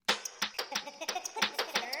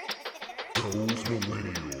Those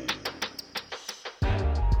millennials.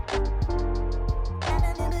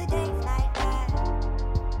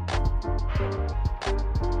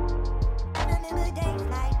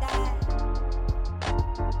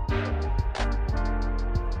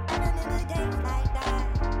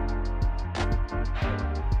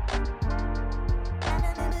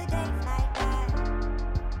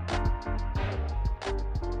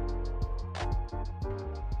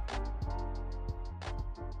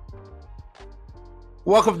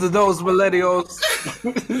 Welcome to Those Millennials.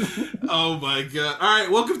 Oh my God. All right,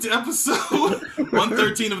 welcome to episode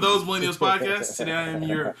 113 of Those Millennials podcast. Today I am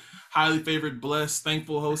your highly favored, blessed,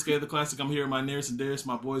 thankful host, Gay the Classic. I'm here with my nearest and dearest,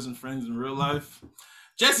 my boys and friends in real life.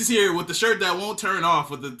 Jesse's here with the shirt that won't turn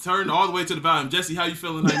off, with the turn all the way to the bottom. Jesse, how you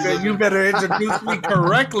feeling? You better introduce me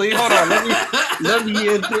correctly. Hold on, let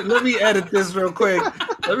me edit this real quick.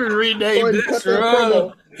 Let me rename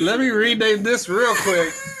this real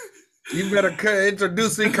quick. You better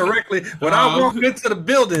introduce me correctly when I walk into the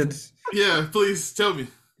building. Yeah, please tell me.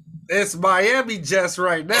 It's Miami Jess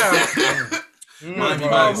right now.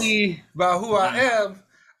 Call me by who I am.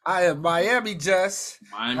 I am Miami Jess.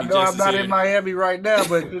 I know Jess I'm not in Miami right now,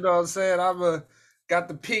 but you know what I'm saying? Got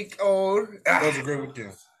the pink on. That was a great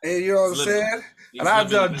weekend. And you know what I'm saying? And I've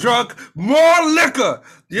done drunk more liquor.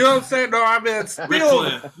 You know what I'm saying? No, I mean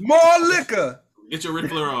spilled more liquor. Get your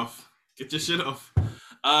Ric Flair off. Get your shit off.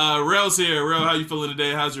 Rel's here. Rel, how you feeling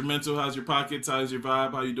today? How's your mental? How's your pockets? How's your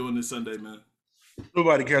vibe? How you doing this Sunday, man?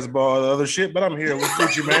 Nobody cares about all the other shit, but I'm here. What's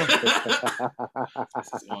with you, man?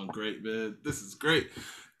 This is going great, man. This is great.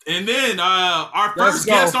 And then our first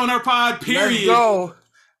guest on our pod, period.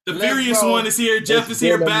 The furious one is here. Jeff is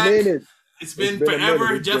here back. It's been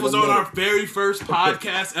forever. Jeff was on our very first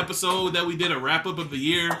podcast episode that we did a wrap-up of the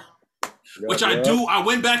year, which I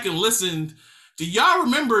went back and listened. Do y'all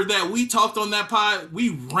remember that we talked on that pod? We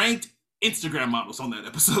ranked Instagram models on that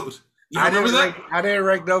episode. Y'all remember that? I didn't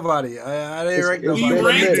rank nobody. I didn't rank nobody. We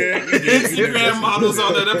ranked Instagram models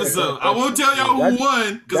on that episode. I won't tell y'all who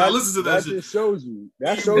won because I listened to that shit. Just shows you.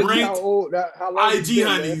 That shows you how long IG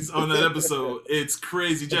honeys on that episode. It's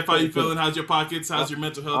crazy. Jeff, how you feeling? How's your pockets? How's your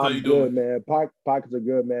mental health? How you doing? Good, man. Pockets are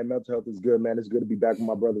good, man. Mental health is good, man. It's good to be back with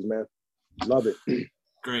my brothers, man. Love it.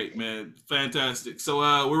 Great, man. Fantastic. So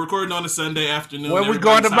we're recording on a Sunday afternoon. When we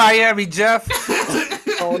going to Miami, Jeff?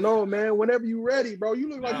 Oh, no, man. Whenever you ready, bro. You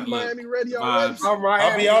look like you're Miami ready already.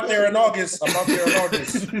 I'll be out there in August. I'm out there in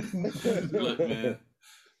August. Look, man.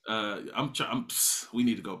 We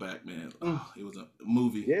need to go back, man. Oh, it was a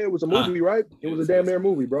movie. Yeah, it was a movie, right? It was a damn near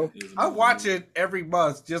movie, bro. I watch it every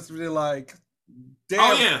month just to be like,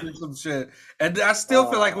 damn, some shit. And I still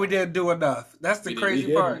feel like we didn't do enough. That's the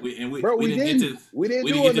crazy part. We didn't get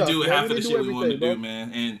to do half of the shit we wanted to do,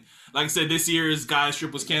 man. And like I said, this year's guys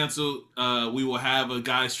trip was canceled. We will have a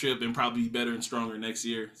guys trip and probably be better and stronger next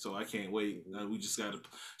year. So I can't wait. We just got to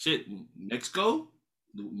Mexico,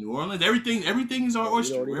 New Orleans, everything is our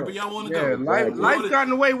oyster. Wherever y'all want to go. Life got in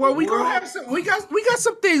the way. Well, we gonna have some. We got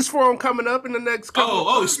some things for them coming up in the next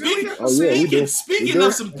couple. Speaking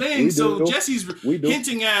of some things, so Jesse's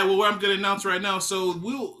hinting at what I'm going to announce right now. So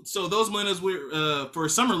those millennials, we're for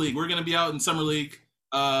Summer League. We're going to be out in Summer League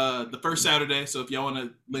the first Saturday. So if y'all want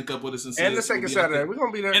to link up with us and see and us, the second Saturday, we're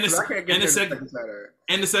gonna be there. And the second Saturday.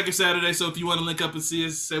 And the second Saturday. So if you want to link up and see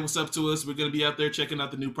us, say what's up to us. We're going to be out there checking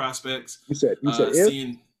out the new prospects. You said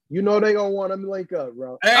if, you know they gonna want them to link up,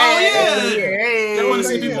 bro. They want to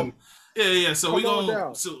see people. Yeah. So we're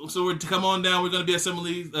gonna we're to come on down. We're gonna be at Summer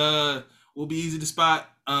League. We'll be easy to spot.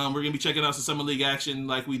 We're gonna be checking out some Summer League action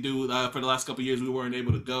like we do for the last couple of years. We weren't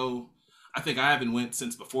able to go. I think I haven't went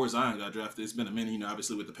since before Zion got drafted. It's been a minute,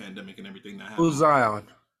 obviously with the pandemic and everything that happened. Who's Zion?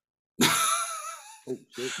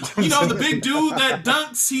 The big dude that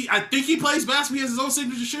dunks. I think he plays basketball. He has his own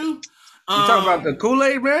signature shoe. You talking about the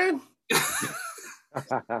Kool-Aid man?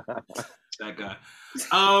 That guy.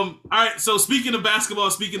 All right. So speaking of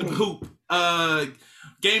basketball, speaking of hoop,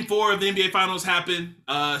 Game 4 of the NBA Finals happened.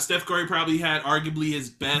 Steph Curry probably had arguably his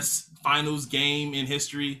best Finals game in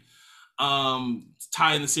history.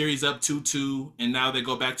 Tying the series up 2-2, and now they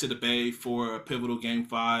go back to the Bay for a pivotal Game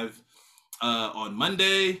 5 on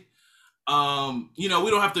Monday. We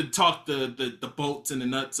don't have to talk the bolts and the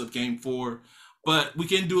nuts of Game 4, but we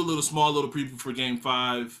can do a small little preview for Game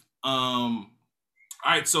 5. All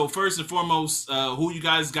right, so first and foremost, who you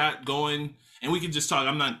guys got going, and we can just talk.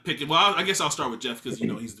 I'm not picking. Well, I guess I'll start with Jeff because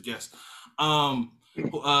he's the guest.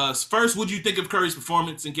 First, what do you think of Curry's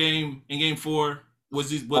performance in Game 4? Was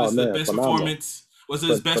his best performance? Was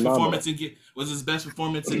his best performance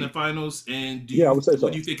in the finals? And I would say so.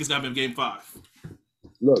 What do you think is going to be in Game 5?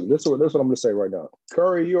 Look, this is what I'm going to say right now.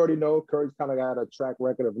 Curry, you already know, Curry's kind of got a track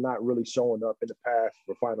record of not really showing up in the past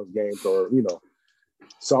for finals games or,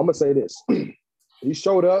 So I'm going to say this. He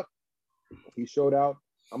showed up. He showed out.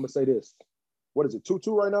 I'm going to say this. What is it,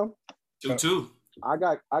 2-2 right now? 2-2. I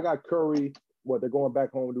got Curry. They're going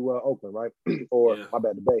back home to Oakland, right? Or, my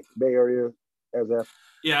bad, the Bay Area.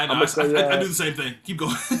 Yeah, I know. I do the same thing. Keep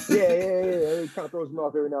going. Yeah. It kind of throws me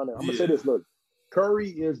off every now and then. I'm going to say this. Look,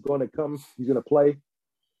 Curry is going to come. He's going to play.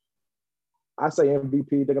 I say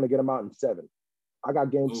MVP. They're going to get him out in 7. I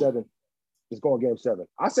got game 7. It's going game 7.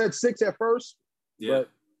 I said 6 at first, but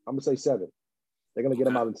I'm going to say 7. They're going to get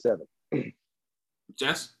him out in 7.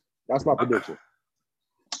 Jess? That's my prediction.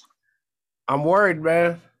 I'm worried,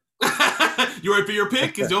 man. You ready for your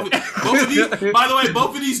pick? Both of these, by the way,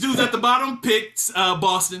 both of these dudes at the bottom picked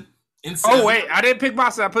Boston in 7. Oh wait, I didn't pick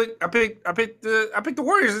Boston. I picked the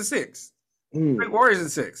Warriors in 6. I picked Warriors in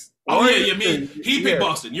 6. Oh yeah. He picked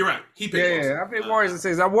Boston. You're right. He picked Boston. Yeah, I picked Warriors in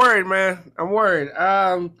 6. I'm worried, man. I'm worried.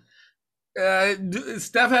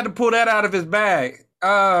 Steph had to pull that out of his bag.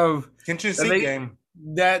 Game.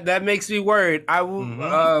 That makes me worried. I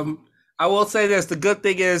will say this. The good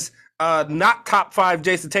thing is, not top 5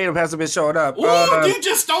 Jason Tatum hasn't been showing up. Ooh, you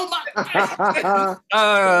just stole my.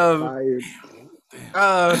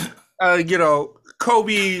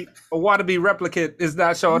 Kobe, a wannabe replicant, is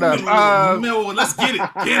not showing up. No, let's get it.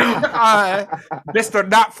 Get him. Mr.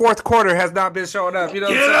 Not fourth quarter has not been showing up. You know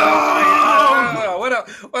what I'm saying? What else?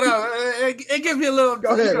 It gives me a little.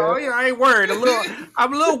 I ain't worried.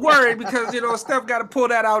 I'm a little worried because Steph got to pull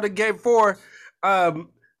that out in game 4.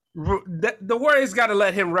 The Warriors got to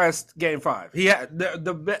let him rest game 5. He had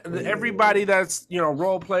everybody that's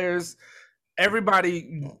role players.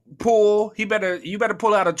 Everybody pull. You better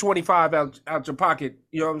pull out a 25 out your pocket.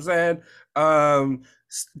 You know what I'm saying?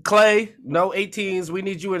 Clay, no 18s. We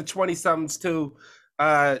need you in 20 somethings too.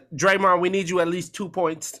 Draymond, we need you at least 2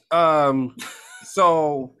 points. Love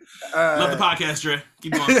the podcast, Dre.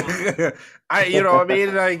 Keep going. I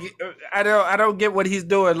don't get what he's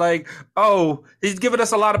doing. Like, he's giving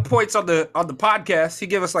us a lot of points on the podcast. He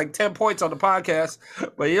give us like 10 points on the podcast,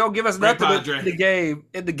 but he don't give us nothing in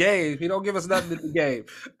the game. He don't give us nothing in the game.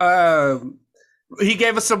 He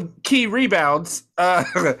gave us some key rebounds. No,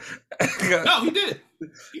 he did.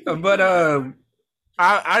 But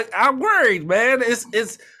I'm worried, man.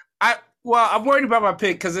 I'm worried about my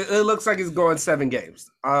pick because it looks like it's going 7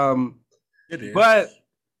 games. It is. But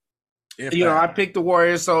I picked the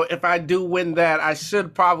Warriors, so if I do win that, I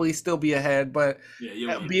should probably still be ahead. But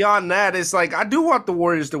beyond that, it's like I do want the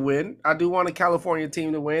Warriors to win. I do want a California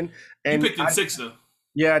team to win. And you picked in 6, though.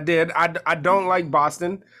 Yeah, I did. I don't like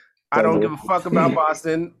Boston. I don't give a fuck about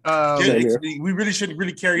Boston. We really shouldn't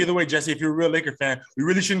really care either way, Jesse. If you're a real Laker fan, we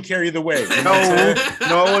really shouldn't care either way. No.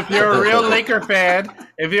 If you're a real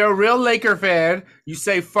Laker fan, you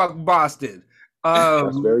say fuck Boston.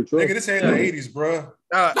 That's very true. Nigga, this ain't the 80s, bro.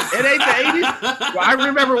 It ain't the 80s. Well, I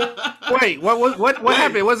remember. Wait, what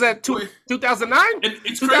happened? Was that 2009? And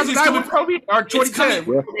it's crazy. 2009 with Kobe or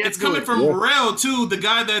 2010? It's coming from Rel too, the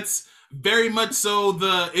guy that's very much so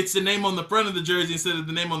it's the name on the front of the jersey instead of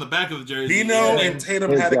the name on the back of the jersey. Dino and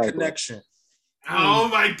Tatum had a connection. Oh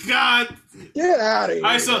my God! Get out of here!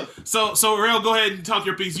 All right, so Rel, go ahead and talk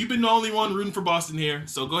your piece. You've been the only one rooting for Boston here,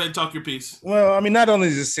 so go ahead and talk your piece. Well, I mean, not only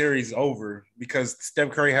is the series over because Steph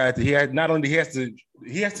Curry has to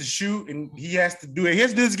shoot and he has to do it. He has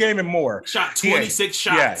to do this game and more. Shot 26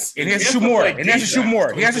 shots. Yeah, and he has to shoot more. He has to shoot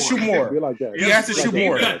more. He has to shoot more. He has to shoot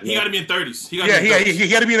more. He got to be in 30s. He got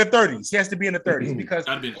to be in the 30s. He has to be in the 30s because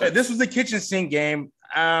this was the kitchen sink game.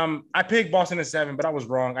 I picked Boston in 7, but I was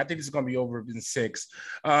wrong. I think this is going to be over in 6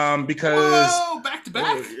 because back to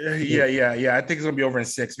back. Yeah. I think it's going to be over in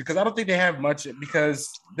 6 because I don't think they have much because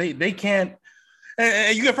they can't.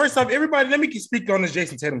 And you got first off, everybody. Let me speak on this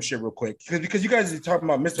Jason Tatum shit real quick because you guys are talking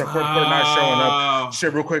about Mr. Fourth Quarter not showing up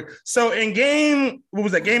shit real quick. So in game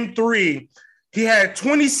 3, he had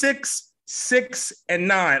 26. 6 and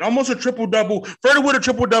 9, almost a triple double. Further with a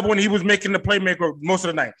triple double, and he was making the playmaker most of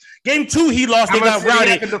the night. Game 2, he lost. They got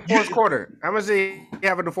routed in the fourth quarter. How much did he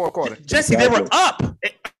have in the fourth quarter? Jesse, they were up.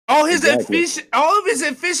 All of his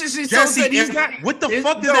efficiency. Jesse, what the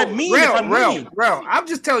fuck does that mean? Real. I'm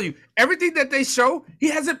just telling you, everything that they show, he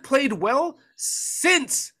hasn't played well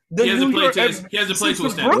since the New York. He hasn't played to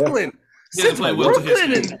Brooklyn. Since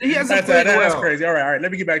Brooklyn, he hasn't played well. That's crazy. All right.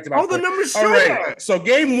 Let me get back to my point. The numbers show that. So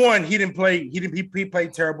game 1, he didn't play. He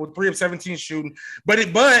played terrible. 3 of 17 shooting. But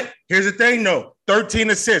here's the thing, though.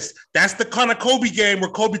 13 assists. That's the kind of Kobe game where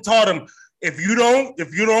Kobe taught him if you don't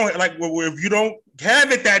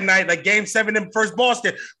have it that night, like Game 7 in first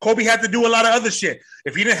Boston, Kobe had to do a lot of other shit.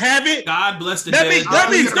 If he didn't have it, God bless the let dead. me God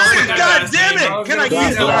damn it! Can I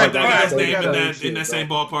use that guy's name in that same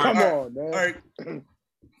ballpark? Come on, man. All right.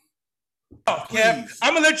 Oh, Kev,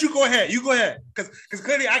 I'm gonna let you go ahead. You go ahead, because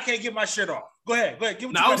clearly I can't get my shit off. Go ahead.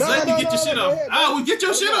 I was letting you get your shit off. I would get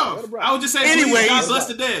your shit off. I would just say, anyway, God bless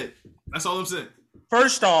the dead. That's all I'm saying.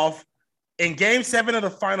 First off, in Game 7 of the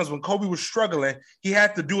finals, when Kobe was struggling, he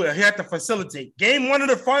had to do it. He had to facilitate. Game 1 of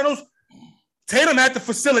the finals, Tatum had to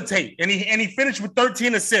facilitate, and he finished with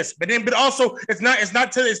 13 assists. But also it's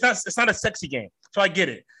not a sexy game. So I get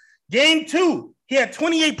it. Game 2, he had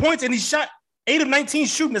 28 points and he shot 8 of 19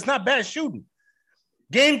 shooting. It's not bad shooting.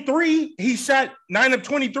 Game 3, he shot 9 of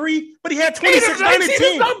 23, but he had 26, 9 of 10.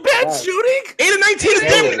 It's not bad shooting. 8 of 19 is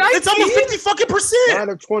different. It's almost 50 fucking percent. 9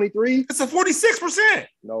 of 23. It's a 46%.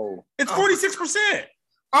 No, it's 46%.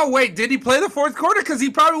 Oh, wait, did he play the fourth quarter? Because he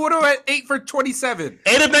probably would have had 8 for 27.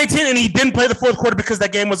 8 of 19, and he didn't play the fourth quarter because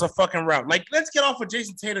that game was a fucking rout. Like, let's get off of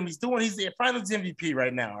Jason Tatum. He's the finals MVP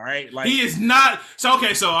right now, all right? Like, he is not. So,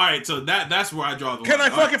 okay, so, all right, so that's where I draw the line. Can I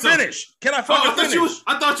fucking finish? I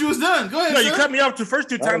thought you was done. Go ahead, No, you cut me off the first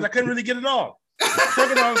 2 times. I couldn't really get it all.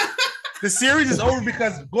 Second off, the series is over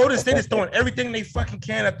because Golden State is throwing everything they fucking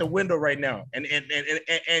can at the window right now, and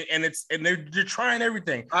they're trying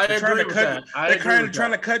everything. They're trying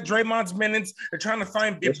to cut Draymond's minutes. They're trying to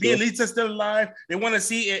find if Bielitsa's still alive. They want to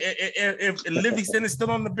see if Livingston is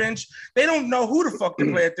still on the bench. They don't know who the fuck to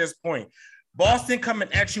play at this point. Boston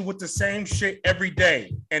coming at you with the same shit every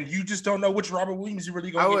day, and you just don't know which Robert Williams you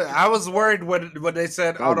really gonna get. I was worried when they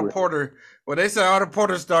said Otto Porter. When they said Otto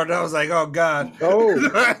Porter started, I was like, "Oh God!" Oh,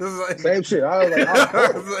 same shit. I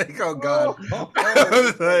was like, "Oh God!"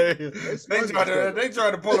 They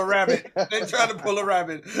trying to pull a rabbit. They trying to pull a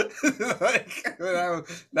rabbit.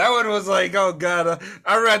 That one was like, "Oh God!"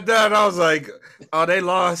 I read that, and I was like, "Oh, they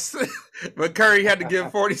lost." But Curry had to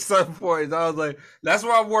give 47 points. I was like, "That's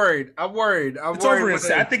why I'm worried." It's over in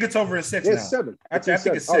 6. I think it's over in 6 now. It's 7. I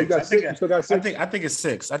think it's 6. I think it's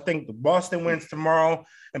 6. I think Boston wins tomorrow,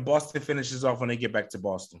 and Boston finishes off when they get back to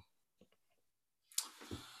Boston.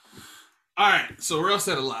 All right. So Real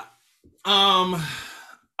said a lot.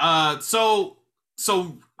 So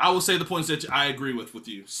I will say the points that I agree with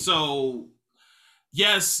you. So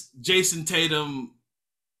yes, Jason Tatum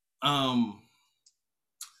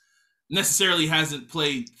necessarily hasn't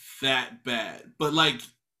played that bad, but like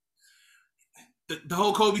the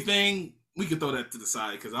whole Kobe thing, we could throw that to the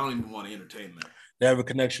side because I don't even want to entertain that. They have a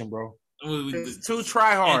connection, bro. It's too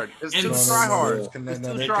try hard. It's too try hard.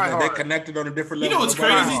 They connected on a different level. You know what's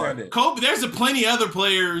crazy? Kobe. There's plenty other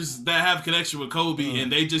players that have connection with Kobe,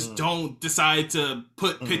 and they just don't decide to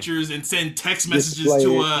put pictures and send text messages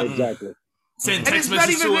to send text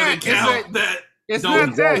messages to an account that. It's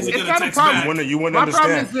not that. It's not a problem. You wouldn't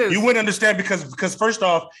understand. You wouldn't understand because first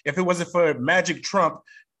off, if it wasn't for Magic Trump,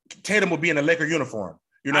 Tatum would be in a Laker uniform.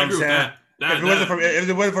 You know what I'm saying? If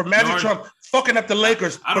it wasn't for Magic Trump fucking up the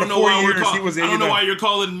Lakers I don't know why I don't know why you're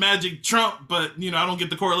calling Magic Trump, but I don't get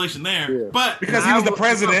the correlation there. Yeah. But because he was the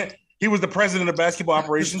president. He was the president of basketball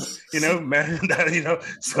operations, man.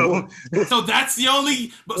 So that's the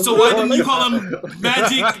only. So why didn't you call him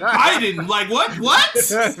Magic Biden? Like what? What?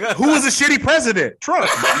 Who was a shitty president? Trump.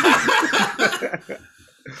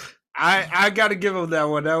 I got to give him that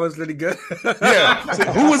one. That was really good. Yeah. So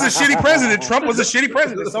who was a shitty president? Trump was a shitty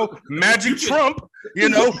president. So Magic Trump,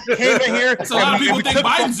 came in here. So a lot of people think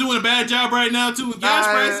Biden's doing a bad job right now too with gas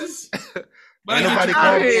prices. But ain't nobody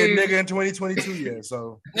called me a nigga in 2022 yet,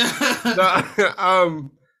 so.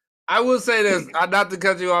 I will say this, not to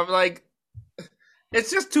cut you off, like,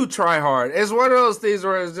 it's just too try hard. It's one of those things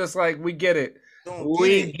where it's just like, we get it.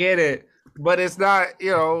 We get it. But it's not,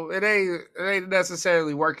 it ain't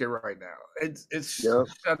necessarily working right now. It's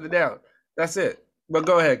shutting it down. That's it. But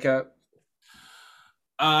go ahead, Cap.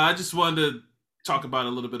 I just wanted to talk about a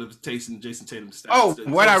little bit of Jason Tatum's stats. Oh,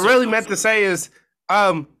 what I really meant to say is,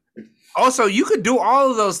 also, you could do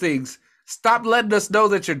all of those things. Stop letting us know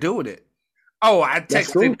that you're doing it. Oh, I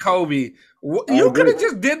texted Kobe. You could have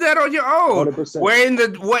just did that on your own. 100%. Wearing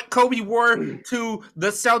what Kobe wore to the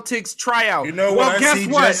Celtics tryout. You know what? Guess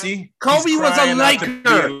what? Jesse, Kobe was a Laker.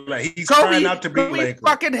 He's trying not to be Kobe Laker.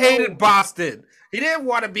 Fucking hated Boston. He didn't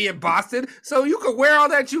want to be in Boston, so you can wear all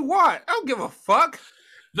that you want. I don't give a fuck.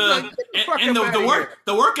 The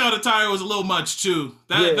workout attire was a little much too.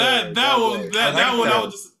 That one I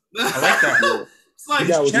was just. I like that. It's like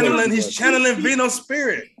he's channeling Vino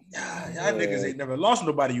spirit. Y'all niggas ain't never lost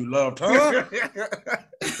nobody you loved, huh?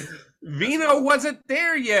 Vino wasn't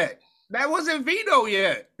there yet. That wasn't Vino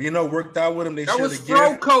yet. Vino worked out with him. That was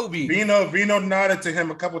Fro Kobe. Vino nodded to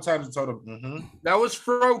him a couple times and told him, That was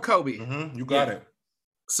Fro Kobe. You got it.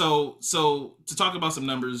 So to talk about some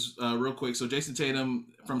numbers real quick. So Jason Tatum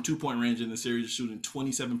from 2-point range in the series is shooting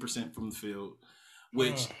 27% from the field,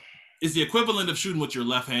 which is the equivalent of shooting with your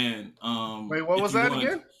left hand. Wait, what was that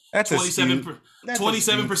again? That's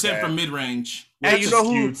 27% from mid range. And you know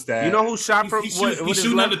who shot from? He's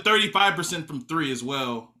shooting under 35% from three as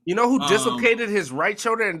well. You know who dislocated his right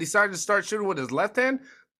shoulder and decided to start shooting with his left hand?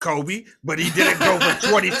 Kobe, but he didn't go for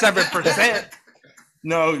 27%.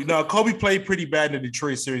 No, Kobe played pretty bad in the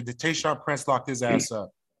Detroit series. The Tayshaun Prince locked his ass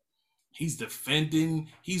up. He's defending.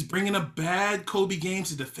 He's bringing a bad Kobe game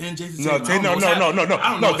to defend Jason Tatum. No.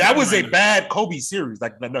 That was a bad Kobe series.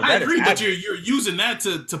 Like, no, I agree, but you're using that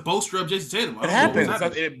to bolster up Jason Tatum. It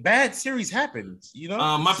happens. Bad series happens. You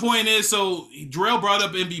know. My point is, so Jarrell brought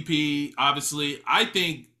up MVP. Obviously, I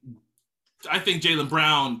think Jaylen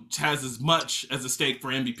Brown has as much as a stake for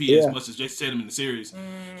MVP as much as Jason Tatum in the series.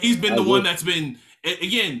 He's been the one that's been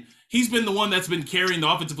he's been the one that's been carrying the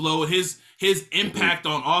offensive load. His impact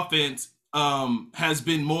on offense has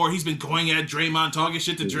been more. He's been going at Draymond, talking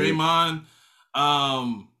shit to Draymond.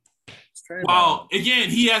 While again,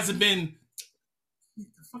 he hasn't been. What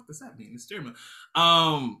the fuck does that mean? It's Draymond.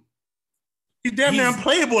 He's damn near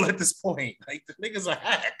unplayable at this point. Like, the nigga's a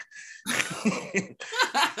hack.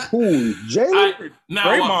 Who? Jaylen?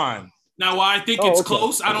 Draymond. Now, while I think it's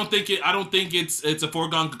close, I don't think it's a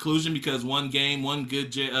foregone conclusion because one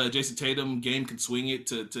good Jason Tatum game could swing it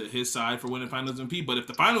to his side for winning Finals MVP. But if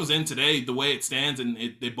the Finals end today, the way it stands, and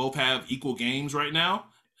they both have equal games right now,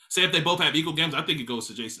 say if they both have equal games, I think it goes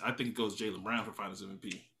to Jason. I think it goes to Jaylen Brown for Finals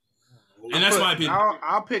MVP. And that's my opinion.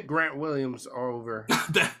 I'll pick Grant Williams over.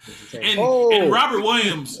 and Robert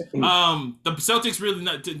Williams. The Celtics really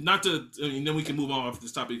not to. And then we can move on off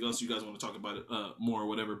this topic unless you guys want to talk about it more or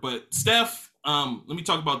whatever. But Steph, let me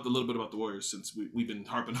talk about a little bit about the Warriors since we've been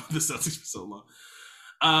harping on the Celtics for so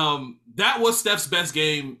long. That was Steph's best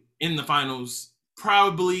game in the finals.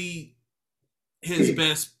 Probably his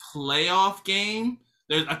best playoff game.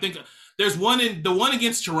 I think. There's the one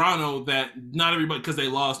against Toronto that not everybody, because they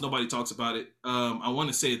lost, nobody talks about it. I want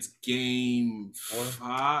to say it's game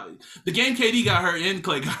 5. The game KD got hurt and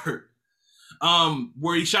Clay got hurt.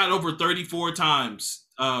 Where he shot over 34 times.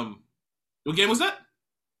 What game was that?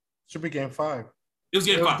 Should be game 5. It was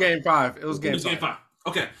game 5. It was game 5.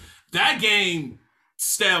 Okay. That game,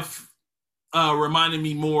 Steph reminded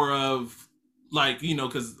me more of, like,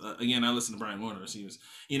 because again, I listen to Brian Warner. So he was,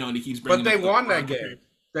 and he keeps bringing. But they won that game.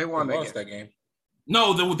 They lost that game.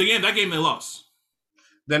 No, that game they lost.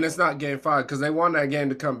 Then it's not game 5 because they won that game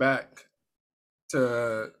to come back.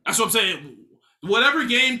 That's what I'm saying. Whatever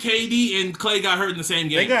game KD and Clay got hurt in the same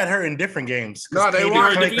game. They got hurt in different games. No, they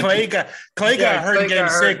won. Clay got hurt in game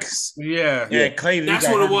 6. Yeah. Clay. That's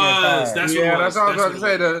what it was. That's what I was about to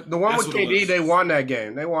say. The one with KD, they won that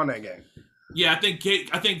game. Yeah, I think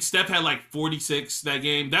Steph had like 46 that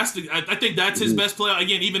game. I think that's his best play.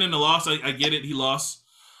 Again, even in the loss, I get it. He lost.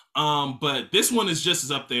 But this one is just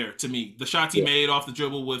as up there to me. The shots he made off the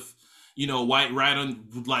dribble with, White right on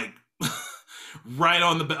right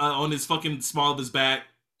on his fucking small of his back.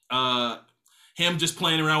 Him just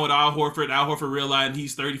playing around with Al Horford. Al Horford realizing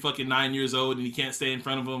he's 39 years old and he can't stay in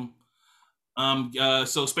front of him.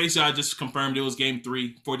 So Space Yacht just confirmed it was game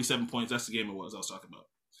 3, 47 points. That's the game I was talking about.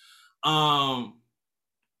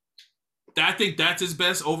 I think that's his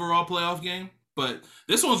best overall playoff game. But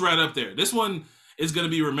this one's right up there. This one is going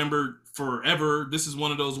to be remembered forever. This is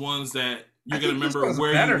one of those ones that you're going to remember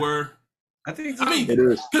where you were.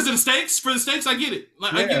 Because of the stakes. For the stakes, I get it.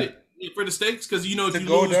 I get it. For the stakes, because if you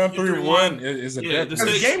go lose, down 3-1 is a the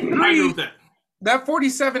stakes, game 3. I agree with that. That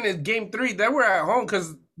 47 is game 3. They were at home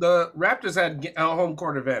because the Raptors had a home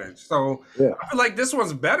court advantage. So I feel like this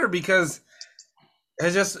one's better because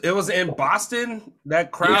it was in Boston.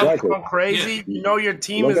 That crowd was going crazy. Yeah.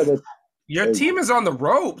 Your team is on the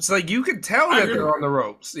ropes. Like, you could tell that they're on the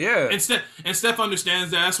ropes. Yeah. And Steph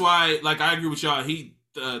understands that. That's why, I agree with y'all.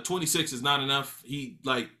 26 is not enough. He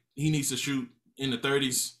needs to shoot in the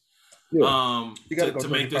 30s to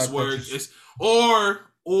make this work.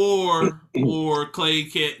 Or Clay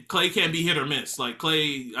can't be hit or miss. Like,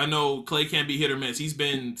 I know Clay can't be hit or miss. He's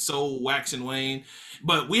been so wax and wane.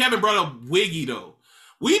 But we haven't brought up Wiggy, though.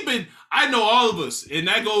 I know all of us, and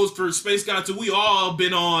that goes for Space God too. We all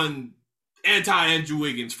been on anti-Andrew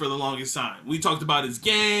Wiggins for the longest time. We talked about his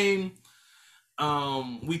game.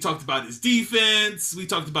 We talked about his defense. We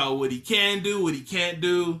talked about what he can do, what he can't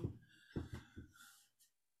do.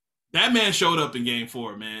 That man showed up in game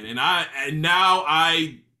 4, man. I'm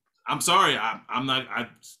sorry. I'm not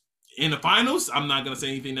in the finals, I'm not gonna say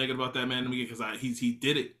anything negative about that man because he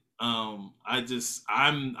did it. I'm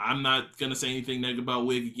not gonna say anything negative about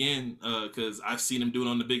Wig again because I've seen him do it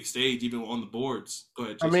on the big stage, even on the boards. Go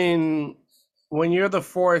ahead, Jason. I mean, when you're the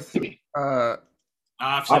fourth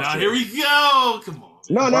option. Here we go. Come on.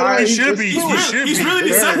 No. He should be. He's really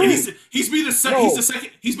the second. He's been the second. He's the second.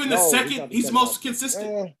 He's been the second. He's the most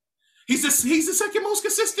consistent. He's the second most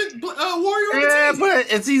consistent Warrior. Yeah,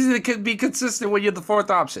 but it's easy to be consistent when you're the fourth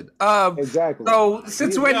option. Exactly. So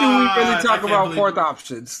since when do we really talk about fourth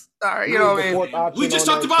options? You know, we just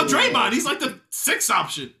talked about Draymond. He's like the sixth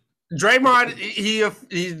option. Draymond, he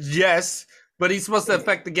yes, but he's supposed to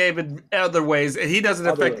affect the game in other ways, and he doesn't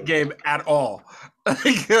affect the game at all.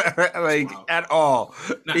 At all.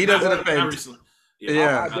 He doesn't affect.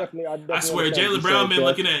 Yeah, I swear, Jaylen Brown been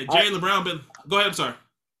looking at Jaylen Brown. Go ahead. I'm sorry.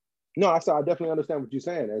 No, I definitely understand what you're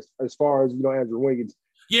saying. As far as Andrew Wiggins.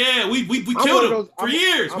 Yeah, we killed him for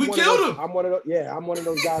years. We killed him. I'm one of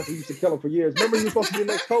those guys who used to kill him for years. Remember, he was supposed to be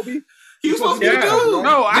the next Kobe. He was supposed to be the dude.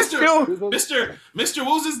 No, Mr.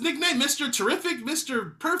 What was his nickname? Mr. Terrific,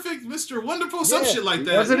 Mr. Perfect, Mr. Wonderful, some shit like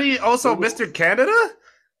that. Wasn't he also Mr. Canada?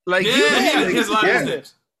 Like, he has a lot of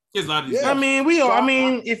these names. I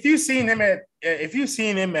mean, if you seen him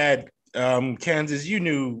at Kansas, you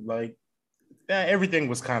knew like that everything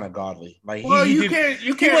was kind of godly. Like, you can't.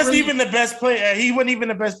 He wasn't even the best player. He wasn't even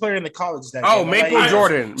the best player in the college that year. Maple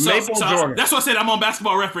Jordan. Jordan. That's why I said I'm on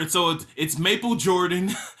Basketball Reference. So it's Maple Jordan,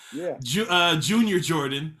 Junior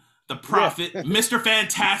Jordan, the Prophet, Mr.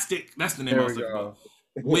 Fantastic. That's the name I was talking about.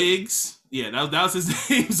 Wiggs. Yeah, that was his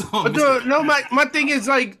name. But my thing is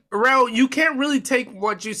like, Rel, you can't really take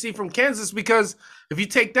what you see from Kansas because if you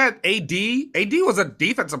take that, AD was a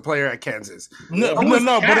defensive player at Kansas. No.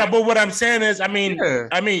 But what I'm saying is, I mean,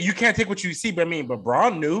 you can't take what you see. But but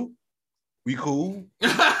Braun knew we cool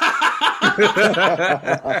at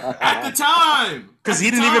the time because he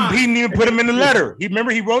didn't even put him in the letter. He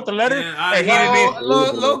wrote the letter.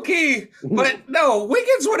 Low key, but no,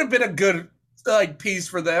 Wiggins would have been a good piece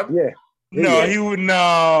for them. Yeah. No, he would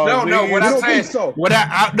no. What I'm saying,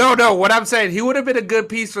 what I'm saying, he would have been a good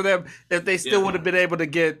piece for them if they still would have been able to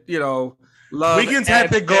get love. Figgins had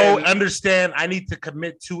to go understand. I need to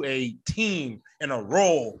commit to a team and a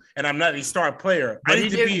role, and I'm not a star player. I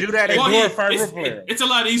need to be a glorified role player. It's a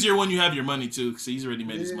lot easier when you have your money too, because he's already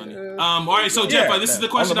made his money. All right, so Jeff, this is the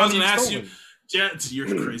question I was going to ask you. You're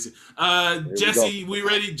crazy. Jesse, we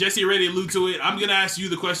ready? Jesse already alluded to it. I'm going to ask you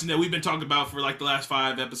the question that we've been talking about for like the last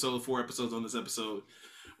 4 episodes on this episode.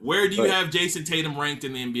 Where do you have Jason Tatum ranked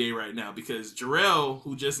in the NBA right now? Because Jarrell,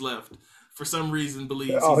 who just left, for some reason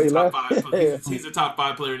believes he's a top 5. He's a top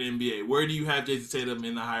 5 player in the NBA. Where do you have Jason Tatum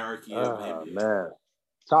in the hierarchy of the NBA? Man,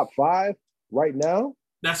 top 5 right now?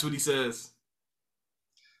 That's what he says.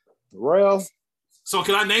 Jarrell. So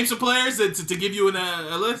can I name some players to give you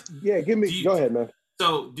a list? Yeah, go ahead, man.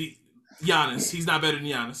 So Giannis, he's not better than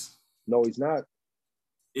Giannis. No, he's not.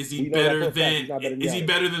 Is he better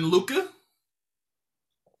than Luka?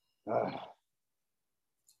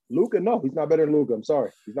 Luka? No, he's not better than Luka. I'm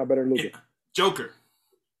sorry, he's not better than Luka. Joker?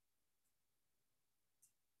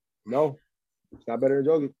 No, he's not better than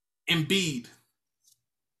Joker. Embiid?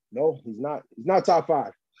 No, he's not. He's not top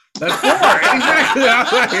 5. That's 4.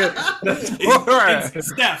 Exactly. That's 4.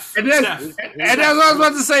 Steph. And that's what I was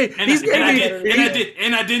about to say. I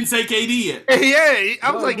didn't say KD yet. Yeah,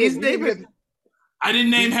 I was he's naming. I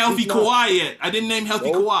didn't name healthy Kawhi yet. I didn't name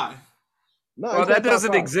healthy Kawhi. No, well, that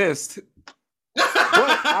doesn't exist. But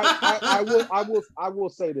I will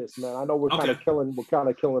say this, man. I know we're kind of killing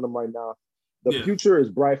him right now. The future is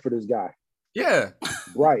bright for this guy. Yeah.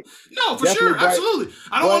 Right. No, for sure. Bright. Absolutely.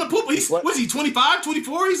 I don't want to poop. Was he 25,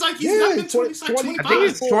 24? He's not been 25. I think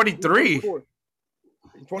he's 23. 23?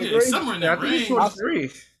 Yeah, somewhere in that range.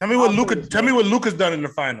 23. Tell me what Luka's done in the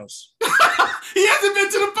finals. He hasn't been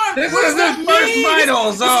to the finals. This is his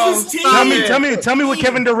first finals. Tell me what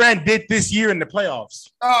Kevin Durant did this year in the playoffs.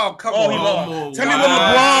 Oh, come on. Tell me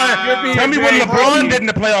what LeBron did in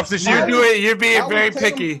the playoffs this year. You're being very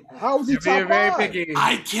picky. How was he top 5?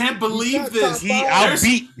 I can't believe this. He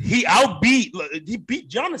beat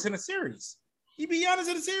Giannis in a series. He beat Giannis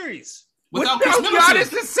in a series. Without Giannis,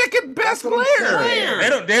 the second best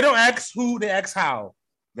player. They don't ask who, they ask how.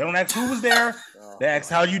 They don't ask who was there. They ask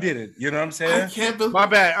how you did it. You know what I'm saying? I can't believe. My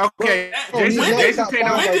bad. Okay. Jason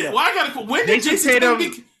Tatum. When did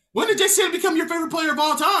Jason Tatum become your favorite player of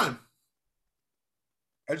all time?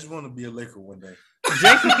 I just want to be a Laker one day.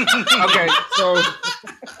 So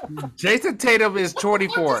Jason Tatum is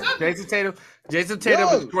 24. Jason Tatum is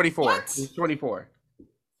 24. He's 24.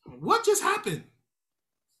 What just happened?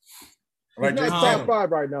 He's not top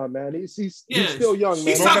 5 right now, man. He's still young, man.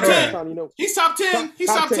 He's top 10. He's top 10. He's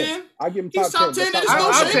top 10. I give him top 10.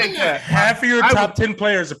 I'll take that. Half of your top 10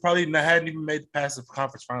 players have probably hadn't even made the past the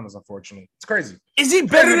conference finals. Unfortunately, it's crazy. Is he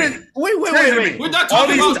better than? Wait. We're not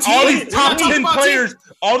talking about all these top 10 players.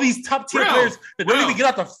 All these top tier players that don't even get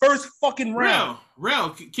out the first fucking round.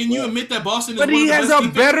 Real, can you admit that Boston is but he has a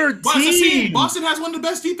better team. Boston has one of the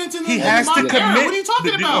best defense in the He has to commit. What are you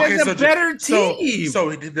talking about? He has a better team.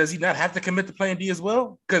 So does he not have to commit to playing D as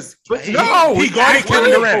well? Because he guarded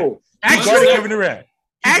Kevin Durant. He guarded Kevin Durant.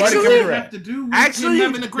 Actually,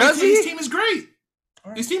 having a great team. His team is great.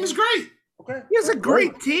 His team is great. Okay. He has a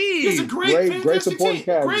great team. He has a great supporting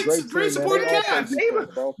cast. Great supporting cast.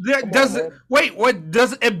 Does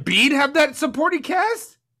Embiid have that supporting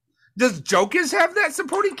cast? Does Jokic have that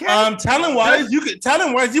supporting cast? Talent wise,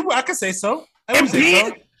 I could say so.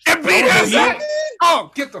 Embiid has that. Oh,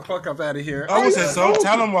 get the fuck up out of here! I would say so.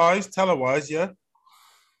 Talent wise, yeah.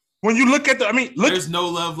 When you look at there's no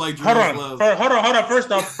love like Hold on. First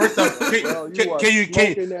off,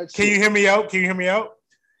 can you hear me out?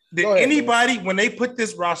 Did anybody, when they put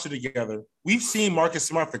this roster together, we've seen Marcus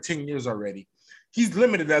Smart for 10 years already. He's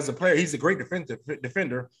limited as a player. He's a great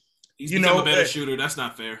defender. He's become a better shooter. That's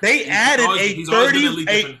not fair. They added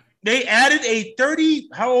a 30.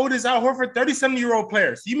 How old is Al Horford? 37-year-old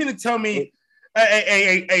player. So you mean to tell me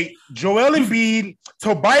a Joel Embiid,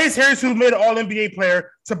 Tobias Harris, who made an All-NBA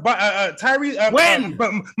player,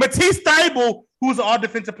 Matisse Thybulle, who's an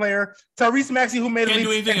All-Defensive player, Tyrese Maxey, who made a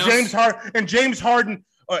league, and James Harden.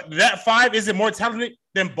 That 5 isn't more talented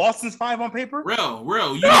than Boston's 5 on paper? Real.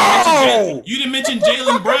 You didn't mention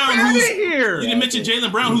Jaylen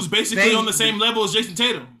Brown, who's basically on the same level as Jason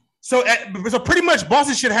Tatum. So pretty much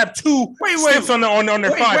Boston should have 2 steps on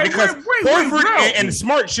their 5 because Horford and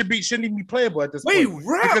Smart shouldn't even be playable at this point.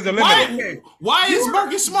 Because they're limited. Why is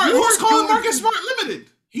Marcus Smart? Who's calling Marcus Smart limited?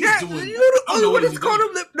 Not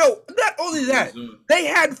only that, they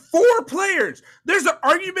had 4 players. There's an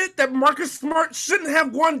argument that Marcus Smart shouldn't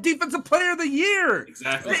have won Defensive Player of the Year.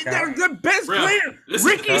 Exactly. They're the best player.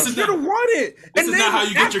 Ricky should have won it. This is not how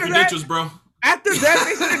you get your credentials, bro. After that,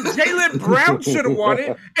 they said Jaylen Brown should have won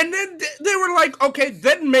it. And then they were like, okay,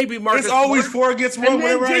 then maybe Marcus It's always Smart. 4 against 1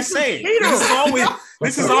 whenever I say it.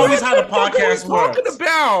 This is always how the podcast works.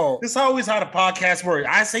 This is always how the podcast works.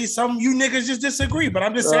 I say something, you niggas just disagree, but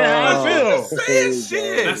I'm just saying how I feel. Saying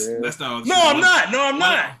shit. That's not. No, I'm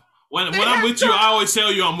not. When I'm with you, I always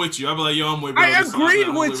tell you I'm with you. I'll be like, yo, I'm with you. I agreed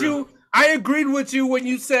with you. I agreed with you when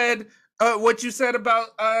you said what you said about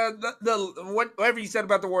whatever you said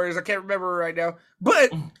about the Warriors. I can't remember right now,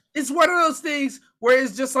 but it's one of those things where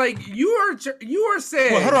it's just like you are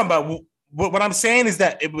saying. Well, hold on, but what I'm saying is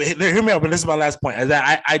that hear me out. But this is my last point. Is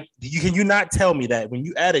that can you not tell me that when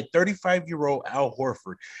you add a 35-year-old Al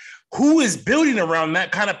Horford, who is building around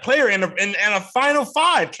that kind of player in a Final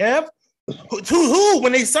 5, Kev? Who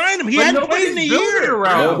when they signed him, he hadn't played in a year.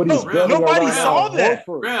 Nobody saw that.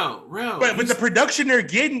 But the production they're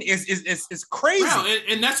getting is crazy.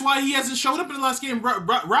 And that's why he hasn't showed up in the last game.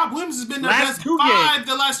 Rob Williams has been their best 5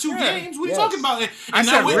 the last 2 games. What are you talking about? And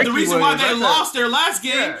the reason why they lost their last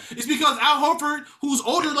game is because Al Horford, who's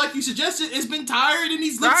older, like you suggested, has been tired and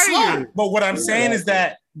he's looked slow. But what I'm saying is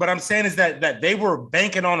that. But I'm saying is that they were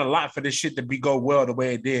banking on a lot for this shit to go well the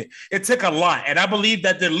way it did. It took a lot. And I believe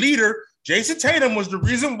that the leader, Jason Tatum, was the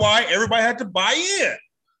reason why everybody had to buy in.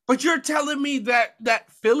 But you're telling me that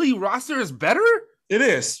Philly roster is better? It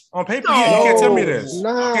is. On paper, you can't tell me this. You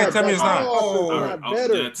can't tell me it's not.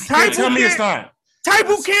 Can't tell me it's not.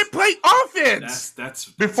 Thybulle can't play offense. That's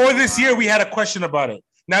before this year, we had a question about it.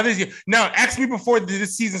 Now ask me before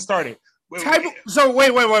this season started. Thybulle. So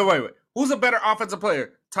wait. Who's a better offensive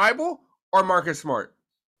player, Thybulle or Marcus Smart?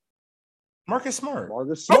 Marcus Smart.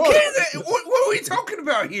 Okay, what are we talking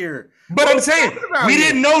about here? But I'm saying we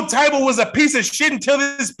didn't know Thybulle was a piece of shit until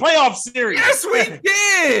this playoff series. Yes, we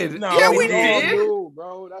did. We did.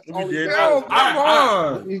 Bro, that's all we did. No, come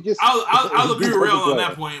on. I'll agree with Real on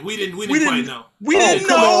that point. We didn't quite know. We didn't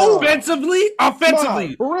know. Offensively,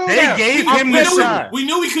 they gave him the shot. We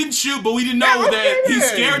knew he couldn't shoot, but we didn't know that he's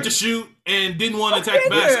scared to shoot and didn't want to attack the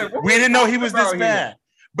basket. We didn't know he was this bad.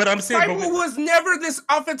 But I'm saying Thybulle was never this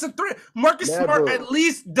offensive threat. Marcus Smart at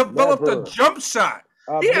least developed a jump shot.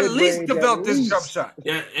 He at least developed this jump shot.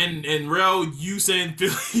 Yeah, and Real, you saying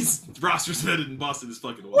Philly's roster's better than Boston is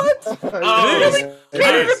fucking wild. What? Philly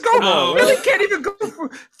can't even go. Philly can't even go.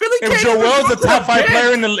 If Joel's a top 5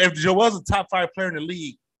 player in the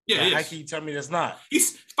league, how can you tell me that's not?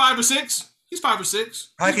 He's 5 or 6. He's 5 or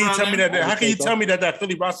 6. How can you tell me that? How can you tell me that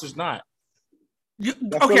Philly roster's not?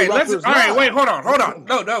 Okay, let's. All right, wait, hold on.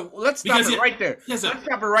 No, let's stop it right there. Let's stop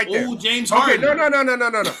it right there. Oh, James Harden. Okay,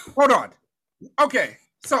 no. Hold on. Okay,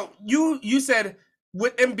 so you said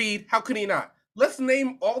with Embiid, how could he not? Let's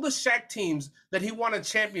name all the Shaq teams that he won a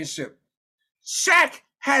championship. Shaq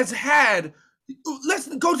has had. Let's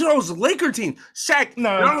go to those Laker teams. Shaq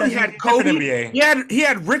not only had Kobe, he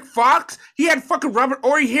had Rick Fox, he had fucking Robert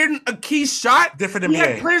Horry hitting a key shot. Different NBA. He NBA.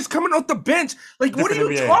 had players coming off the bench. Like, what are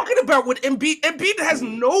you talking about with Embiid? Embiid has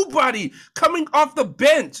nobody coming off the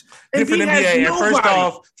bench. Different NBA. And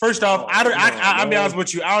first off, I'll be honest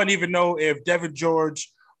with you. I don't even know if Devin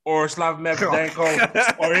George or Slava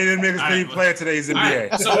Medvedenko or any of them niggas can play today's NBA.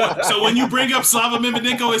 Right. So when you bring up Slava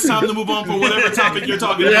Medvedenko, it's time to move on for whatever topic you're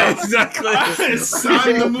talking about. Yeah, exactly. It's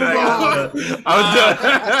time to move on.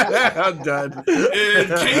 I'm done.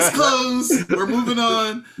 Case closed. We're moving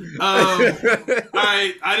on. All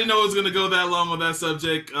right. I didn't know it was going to go that long on that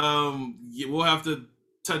subject. We'll have to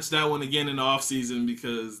touch that one again in the offseason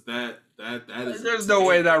because that is. There's no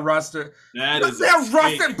way that roster. That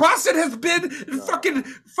roster. Boston has been in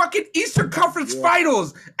fucking Eastern Conference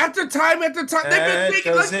Finals after time. They've been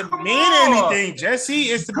making doesn't mean anything, Jesse.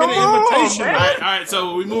 It's been an invitation. All right.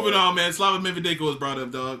 So we're moving on, man. Slava Medvedenko was brought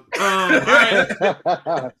up, dog.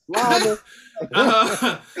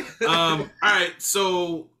 All right.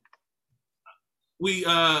 So we,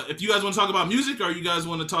 if you guys want to talk about music, or you guys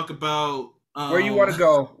want to talk about where you want to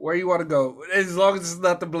go, as long as it's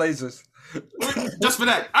not the Blazers. Just for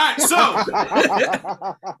that. All right, so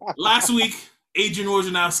last week, Adrian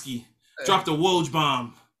Wojnarowski dropped a Woj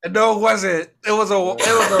bomb. No, it wasn't. It was a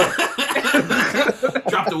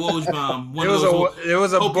dropped a Woj bomb. It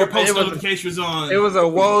was a hope your post notification was on. It was a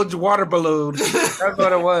Woj water balloon. That's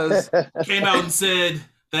what it was. Came out and said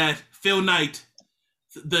that Phil Knight,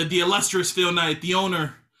 the illustrious Phil Knight, the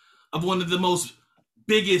owner of one of the most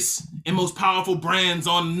biggest and most powerful brands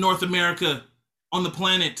on North America, on the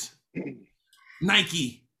planet,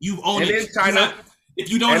 Nike. You own it. In China. If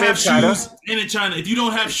you don't have shoes, and in China, if you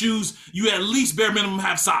don't have shoes, you at least bare minimum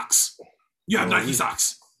have socks. You have Nike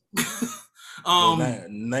socks.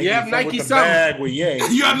 Nike, you have Nike something.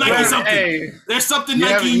 You have Nike something. Hey. There's something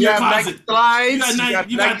Nike in your closet.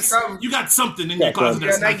 You got something in your closet.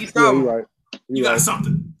 That's Nike something. You got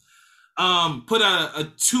something. Put a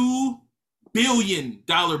 $2 billion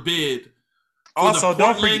bid. Also,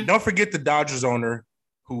 don't forget the Dodgers owner.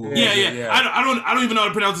 Who? Yeah. I don't even know how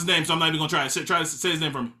to pronounce his name, so I'm not even gonna try to say his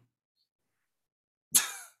name for me.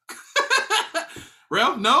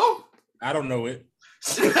 Real? No? I don't know it.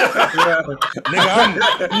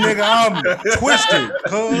 nigga, I'm twisted.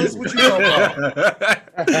 Cuz what you talking about?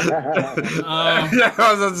 I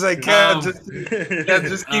was gonna say,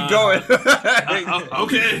 just keep going.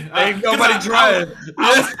 Okay. Ain't nobody trying.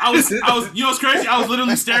 I was. You know what's crazy? I was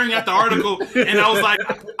literally staring at the article, and I was like,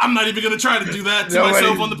 I'm not even gonna try to do that to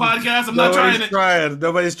myself on the podcast. I'm not trying it.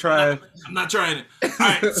 Nobody's trying. I'm not trying it. All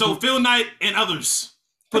right. So Phil Knight and others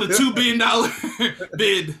put a $2 billion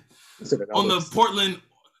bid on the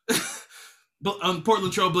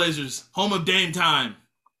Portland Trail Blazers, home of Dame Time.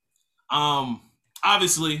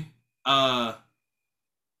 Obviously, the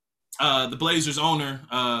Blazers owner,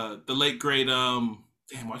 the late great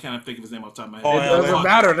why can't I think of his name off the top of my head? It doesn't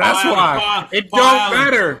matter. That's why. It don't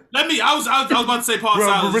matter. I was about to say Paul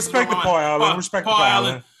Allen. Respect the Paul Allen. Respect Paul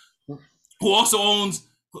Allen. Who also owns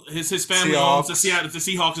his family owns the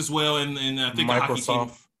Seahawks as well, and I think Microsoft. a hockey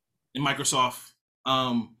team in Microsoft.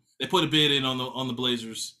 They put a bid in on the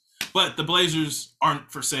Blazers, but the Blazers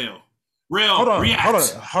aren't for sale. Hold on.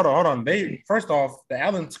 First off, the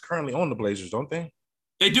Allens currently own the Blazers, don't they?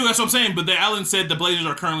 They do. That's what I'm saying. But the Allen said the Blazers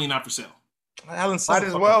are currently not for sale. Allen might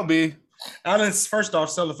as well be. Allen's first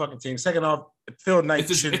off, sell the fucking team. Second off, Phil Knight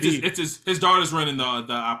should be. His daughter's running the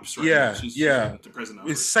ops right now. She's the president.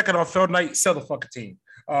 It's second off, Phil Knight sell the fucking team.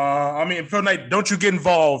 Phil Knight, don't you get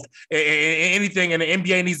involved in anything, and the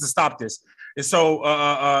NBA needs to stop this. And so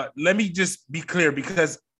let me just be clear,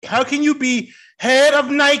 because how can you be head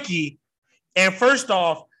of Nike? And first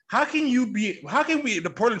off, how can we,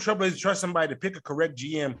 the Portland Trailblazers, trust somebody to pick a correct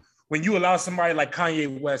GM when you allow somebody like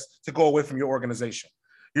Kanye West to go away from your organization?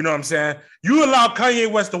 You know what I'm saying? You allow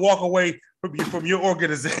Kanye West to walk away from your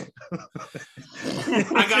organization.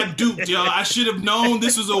 I got duped, y'all. I should have known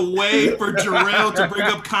this was a way for Jarrell to bring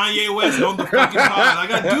up Kanye West on the fucking pod. I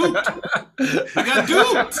got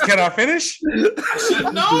duped. Can I finish? I should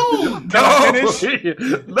have known. Can I finish?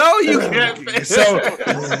 No, you can't finish. So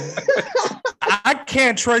I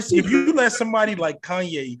can't trust if you let somebody like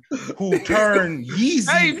Kanye, who turned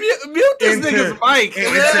Yeezy, mute this nigga's mic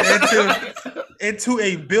into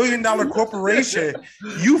 $1 billion corporation,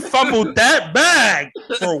 you fumbled that bag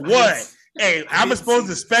for what? Hey, I'm supposed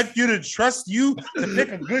to expect you to trust you to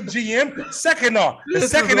pick a good GM. Second off, the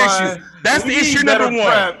second issue. That's the issue number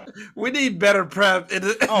one. We need better prep. I had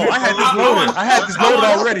this loaded. I had this loaded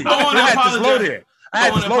already. I had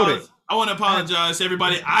this loaded. I want to apologize to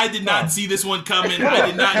everybody. I did not see this one coming. I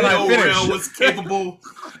did not know Rail was capable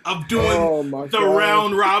of doing the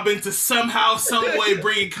round robin to somehow, some way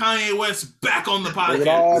bringing Kanye West back on the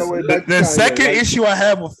podcast. The second issue I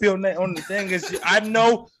have with Phil Knight on the thing is I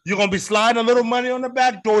know you're going to be sliding a little money on the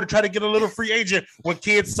back door to try to get a little free agent when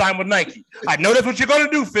kids sign with Nike. I know that's what you're going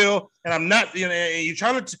to do, Phil, and I'm not, you're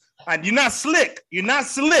trying to... You're not slick. You're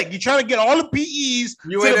trying to get all the PEs.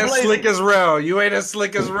 You ain't as slick as Rail.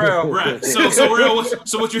 Right.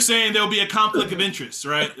 So what you're saying, there'll be a conflict of interest,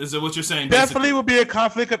 right? Is it what you're saying? Definitely will be a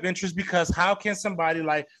conflict of interest because how can somebody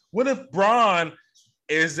what if Bron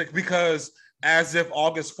is because as if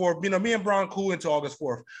August 4th, me and Bron cool into August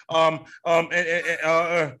 4th.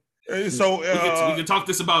 So we can talk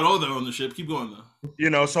this about other ownership. Keep going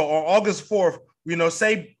though. So on August 4th.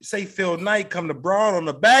 Say Phil Knight come to Braun on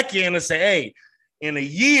the back end and say, hey, in a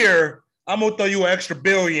year, I'm going to throw you an extra $1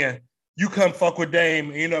 billion. You come fuck with Dame.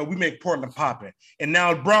 We make Portland popping. And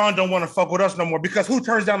now Braun don't want to fuck with us no more because who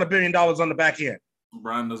turns down $1 billion on the back end?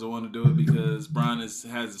 Braun doesn't want to do it because Braun has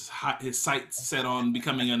his sights set on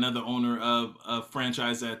becoming another owner of a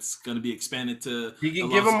franchise that's going to be expanded to He can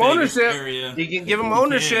give him ownership. He can give him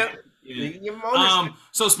ownership. Yeah.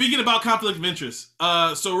 So speaking about conflict of interest,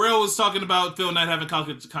 so Rail was talking about Phil Knight having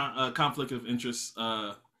conflict of interest.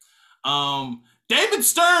 David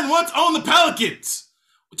Stern once owned the Pelicans.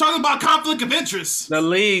 We're talking about conflict of interest. The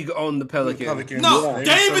league owned the Pelicans. No,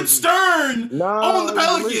 David Stern owned the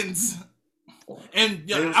Pelicans. And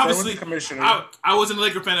obviously, I wasn't a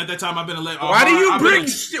Laker fan at that time. I've been a Laker. Why do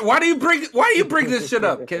you bring this shit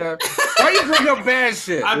up, Kev? Why you bring up bad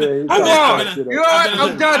shit? I'm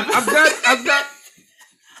done.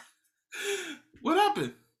 What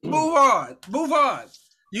happened? Move on.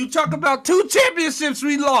 You talk about 2 championships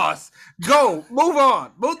we lost. Go. Move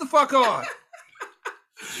on. Move the fuck on.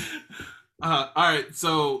 All right.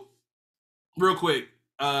 So, real quick.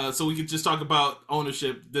 So we could just talk about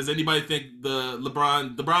ownership. Does anybody think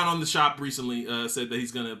LeBron on the shop recently said that he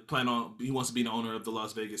wants to be the owner of the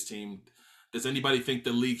Las Vegas team? Does anybody think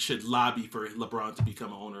the league should lobby for LeBron to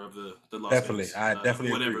become an owner of the Las Vegas? I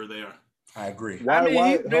definitely whatever agree. they are. I agree.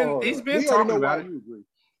 He's been talking about it.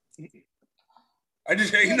 I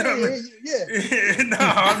just No,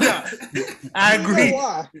 I'm not. I agree.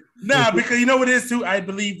 Why? No, because you know what it is too. I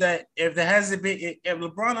believe that if there hasn't been, if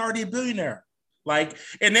LeBron already a billionaire.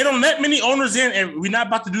 And they don't let many owners in, and we're not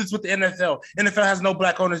about to do this with the NFL. NFL has no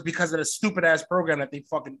black owners because of the stupid ass program that they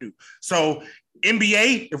fucking do. So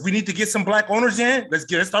NBA, if we need to get some black owners in, let's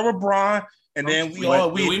start with Bron, and then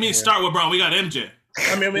we mean start with Bron. We got MJ.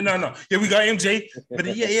 I mean, no. Yeah, we got MJ, but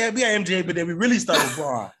we got MJ, but then we really start with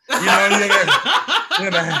Bron.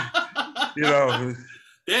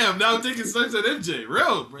 Damn, now I'm taking starts at MJ.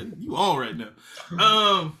 Real, you on right now.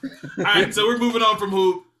 All right, so we're moving on from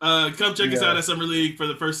hoop. Come check us out at Summer League for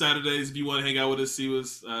the first Saturdays. If you want to hang out with us, see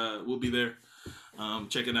us. We'll be there.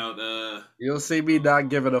 Checking out. You'll see me not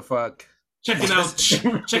giving a fuck. Checking out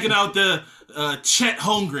the Chet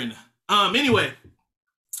Holmgren. Anyway,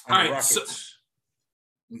 all right. So,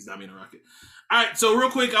 he's not being a Rocket. All right, so real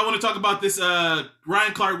quick, I want to talk about this.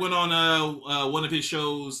 Ryan Clark went on one of his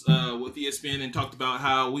shows with ESPN and talked about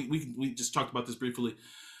how we just talked about this briefly.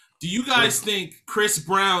 Do you guys think Chris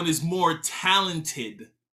Brown is more talented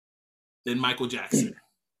than Michael Jackson?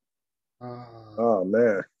 Oh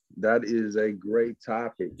man, that is a great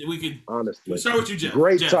topic. Honestly, start with you, Jeff.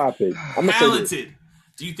 Great topic. I'm talented.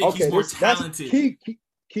 Do you think he's more talented? That's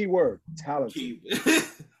key word. Talented.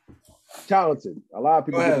 Talented. A lot of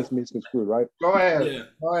people get this misconstrued, right? Go ahead.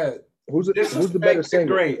 Who's the better singer?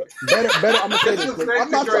 Great. Better. I'm gonna say this.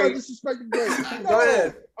 I'm not trying to disrespect the great. Go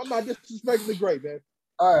ahead. I'm not disrespecting the great, man.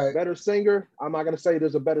 All right. Better singer. I'm not gonna say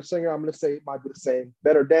there's a better singer. I'm gonna say it might be the same.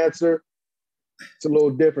 Better dancer. It's a little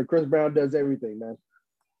different. Chris Brown does everything, man.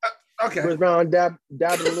 Okay. Chris Brown dabbled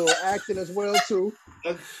a little acting as well too.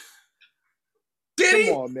 Did he?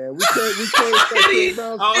 Come on, man. We can't say Chris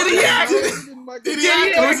Brown's Did he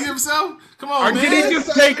act himself? Come on, man. Did he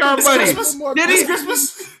just take our money? Did he?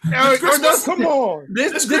 Christmas? Come on.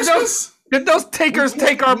 Did those takers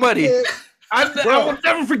take our money? I will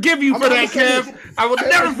never forgive you for that, Kev. I will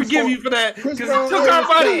never forgive you for that because he took our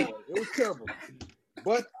money. It was terrible.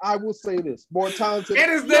 But I will say this: more talented.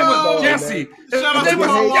 And his name was Jesse. His name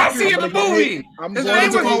was Jesse in the movie. His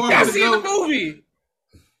name was Jesse in the movie.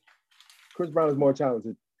 Chris Brown is more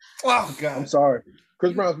talented. Oh God! I'm sorry.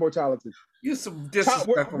 Chris Brown is more talented. You some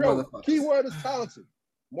disrespectful motherfucker. Key word is talented.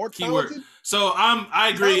 More talented. Keyword. So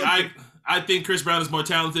I agree. I think Chris Brown is more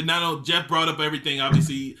talented. Now Jeff brought up everything.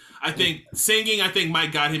 Obviously, I think singing. I think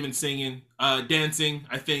Mike got him in singing. Dancing.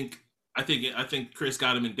 I think Chris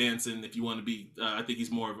got him in dancing. If you want to be, I think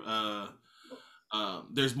he's more.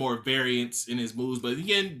 There's more variance in his moves, but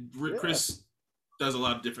again, Chris does a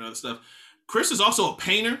lot of different other stuff. Chris is also a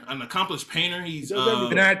painter, an accomplished painter. He's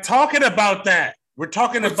We're not talking about that. We're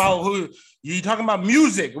talking about who you talking about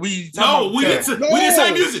music. We didn't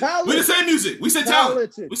say music. Talent. We didn't say music. We said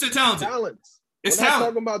talent. We said talented. It's We're not talent.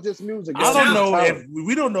 talking about just music. I don't know if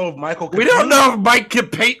we don't know if Michael. We don't know if Mike can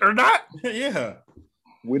paint or not. Yeah,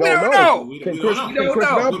 we don't know. We don't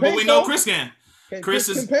know. But we know Chris can. Chris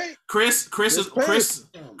is. And I'm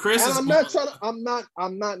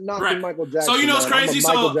not knocking Michael Jackson. So you know it's crazy.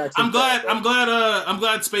 So I'm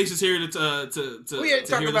glad Space is here to we ain't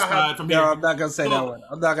talking hear about how. from No, here. I'm not gonna say that one.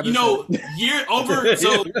 I'm not gonna.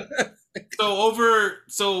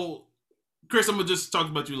 So Chris, I'm gonna just talk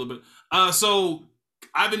about you a little bit. So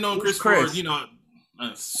I've been knowing Chris for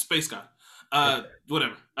Space Guy.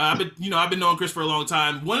 Whatever. I've been knowing Chris for a long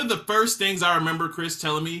time. One of the first things I remember Chris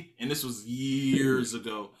telling me, and this was years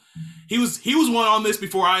ago, he was one on this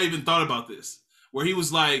before I even thought about this, where he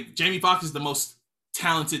was like, Jamie Foxx is the most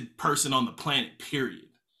talented person on the planet, period.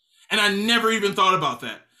 And I never even thought about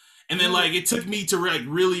that. And then like it took me to like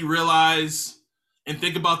really realize and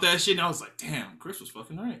think about that shit, and I was like, damn, Chris was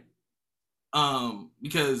fucking right.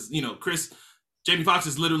 Because Jamie Foxx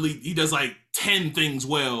is literally, he does like 10 things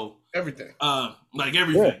well. Everything.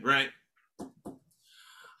 Right?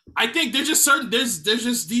 I think there's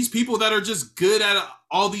just these people that are just good at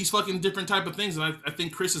all these fucking different type of things, and I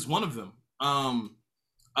think Chris is one of them. While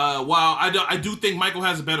I do think Michael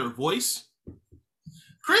has a better voice,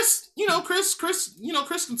 Chris can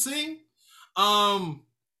sing.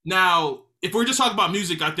 Now if we're just talking about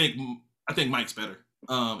music, I think Mike's better.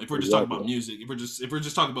 If we're just talking about music, if we're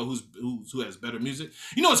just talking about who has better music,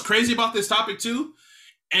 what's crazy about this topic too,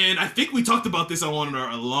 and I think we talked about this on one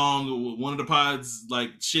of the pods,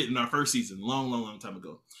 like shit in our first season, long time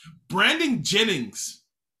ago. Brandon Jennings,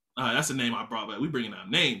 that's the name I brought back. We bringing out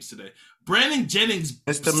names today. Brandon Jennings,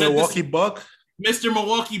 Mr. Milwaukee Buck. Mr.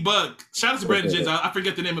 Milwaukee Buck. Shout out to Brandon Jennings. I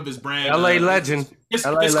forget the name of his brand. LA Legend.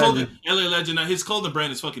 LA Legend. His clothing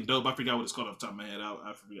brand is fucking dope. I forgot what it's called off the top of my head.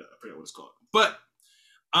 I forgot what it's called. But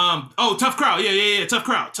Tough Crowd. Yeah. Tough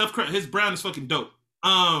Crowd. His brand is fucking dope.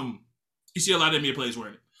 You see a lot of NBA players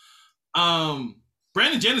wearing it.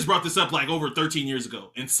 Brandon Jennings brought this up like over 13 years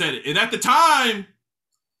ago and said it. And at the time,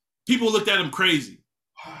 people looked at him crazy.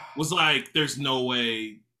 Was like, there's no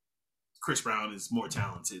way Chris Brown is more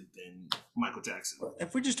talented than Michael Jackson.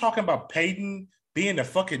 If we're just talking about Peyton being the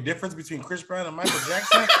fucking difference between Chris Brown and Michael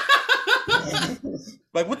Jackson,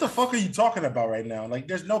 like what the fuck are you talking about right now? Like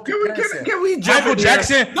there's no comparison.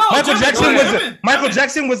 Michael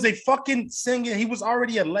Jackson was a fucking singer. He was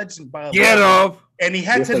already a legend by and he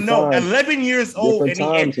had to know 11 years old. But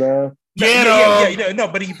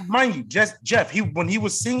mind you, Jeff, when he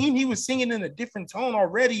was singing in a different tone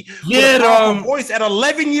already. Voice at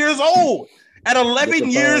 11 years old. At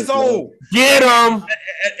 11 years old. Get him.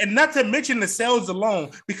 And not to mention the sales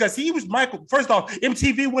alone, because he was Michael. First off,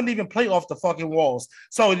 MTV wouldn't even play Off the Fucking Walls.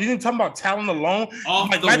 So you didn't talk about talent alone.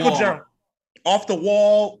 Off the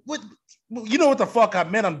wall. What? You know what the fuck I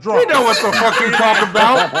meant? I'm drunk. We know what the fuck you talking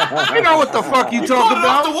about. We know what the fuck you talking about.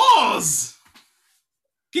 Off the walls.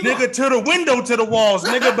 Nigga, to the window, to the walls,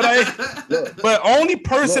 nigga. But only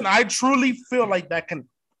person I truly feel like that can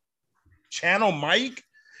channel Mike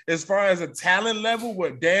as far as a talent level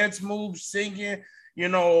with dance moves, singing,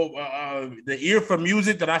 the ear for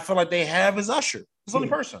music that I feel like they have is Usher. It's the only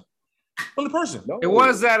person. It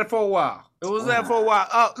was that for a while. Look,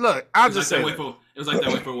 I'll just say it was like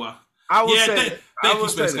that way for a while. I will say thank you,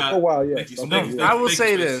 Space Scott. For a while, yeah. I will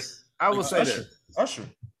say this. Usher.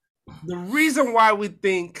 The reason why we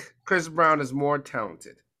think Chris Brown is more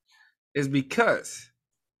talented is because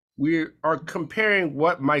we are comparing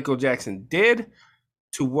what Michael Jackson did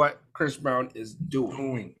to what Chris Brown is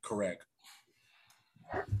doing. Correct.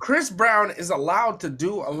 Chris Brown is allowed to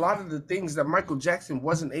do a lot of the things that Michael Jackson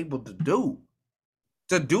wasn't able to do.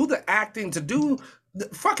 To do the acting, to do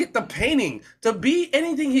the painting, to be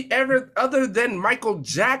anything he ever other than Michael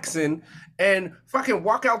Jackson and fucking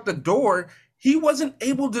walk out the door. He wasn't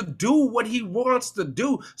able to do what he wants to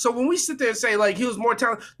do. So when we sit there and say like he was more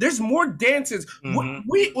talented, there's more dances.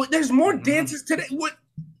 Mm-hmm. There's more dances today.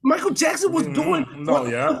 Michael Jackson was doing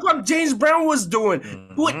what James Brown was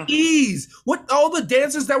doing with ease. What all the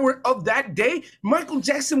dancers that were of that day, Michael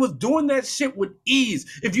Jackson was doing that shit with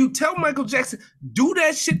ease. If you tell Michael Jackson, do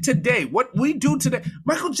that shit today, what we do today,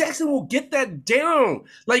 Michael Jackson will get that down.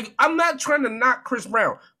 Like, I'm not trying to knock Chris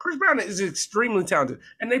Brown. Chris Brown is extremely talented,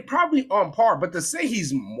 and they probably on par. But to say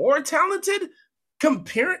he's more talented,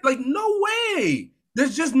 like, no way.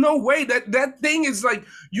 There's just no way that thing is like,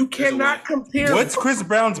 you cannot compare. What's Chris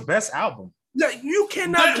Brown's best album? Like, you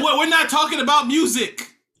cannot. We're not talking about music.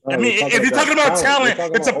 I mean, if you're talking about talent,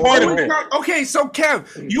 it's a part of it. Okay, so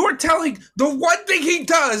Kev, you are telling the one thing he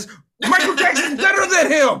does, Michael Jackson's better than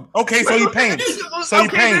him. Okay, so he paints.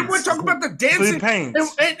 Then we're talking about the dancing. So he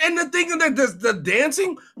paints. And the thing that the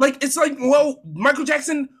dancing, like, it's like, well, Michael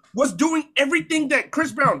Jackson was doing everything that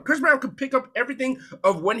Chris Brown could pick up everything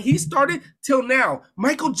of when he started till now.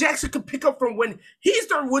 Michael Jackson could pick up from when he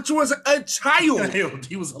started, which was a child.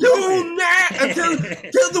 He was doing that until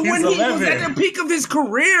when he was at the peak of his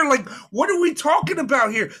career. Like, what are we talking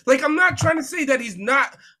about here? Like, I'm not trying to say that he's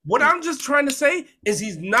not. What I'm just trying to say is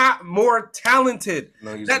he's not more talented.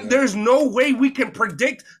 There's no way we can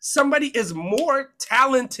predict somebody is more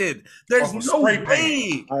talented. There's no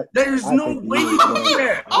way. There's no way you can do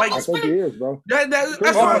that. Like, I think he is, bro. That's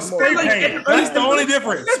what I'm saying. That's the only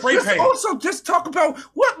difference. Spray paint. Also, just talk about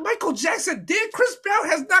what Michael Jackson did. Chris Brown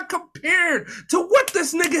has not compared to what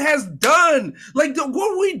this nigga has done. Like,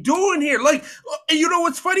 what are we doing here? Like, you know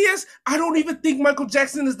what's funny is I don't even think Michael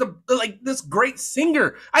Jackson is this great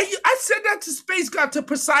singer. I said that to Space God, to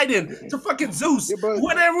Poseidon, to fucking Zeus,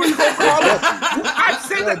 whatever we gonna call it. I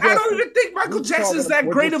said that. I don't even think Michael Jackson is that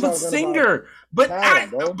great of a singer. But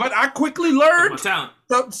I quickly learned.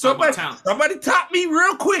 Somebody taught me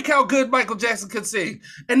real quick how good Michael Jackson could sing,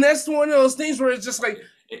 and that's one of those things where it's just like,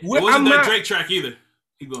 it wasn't that Drake track either.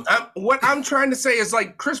 What I'm trying to say is,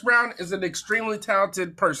 like, Chris Brown is an extremely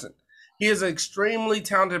talented person. He is an extremely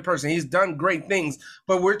talented person. He's done great things,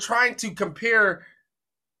 but we're trying to compare,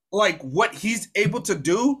 like, what he's able to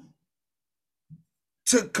do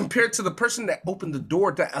to compare to the person that opened the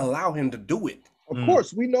door to allow him to do it. Of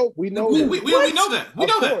course, we know. We know that. We know that. We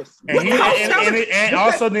know that. And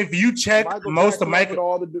also, if you check most of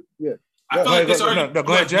Michael, yeah. I feel like this argument. No,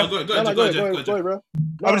 go ahead, Jeff. Go ahead, bro.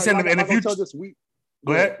 I was saying, and if you go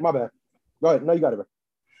ahead, my bad. Go ahead. No, you got it, bro.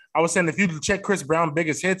 I was saying, if you check Chris Brown's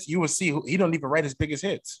biggest hits, you will see he don't even write his biggest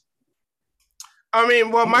hits. I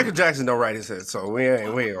mean, well, Michael Jackson don't write his hits, so we ain't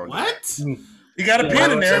on what? You got a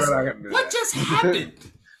pen in there. What just happened?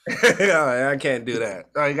 I can't do that.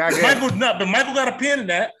 Like, but Michael got a pen in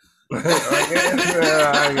that. I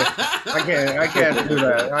can't do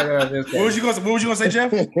that. What was you gonna say,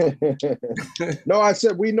 Jeff? No, I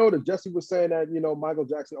said we know that. Jesse was saying that, Michael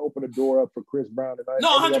Jackson opened the door up for Chris Brown. And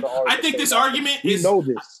I think this argument is.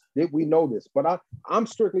 We know this, but I'm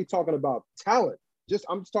strictly talking about talent.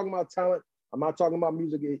 I'm just talking about talent. I'm not talking about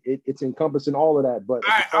music. It's encompassing all of that. But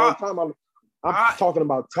at the same time, I'm talking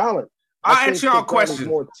about talent. I'll ask y'all a question. He's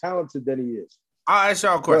more talented than he is. I'll ask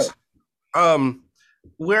y'all a question.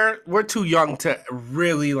 We're too young to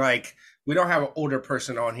really, like, we don't have an older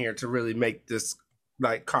person on here to really make this,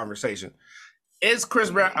 like, conversation. Is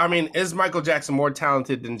Michael Jackson more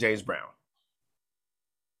talented than James Brown?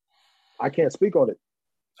 I can't speak on it.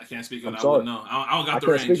 I can't speak on it. I don't know. I don't got the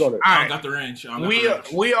range. I don't got the range.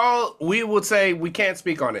 We would say we can't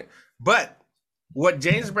speak on it. But what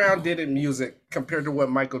James Brown did in music compared to what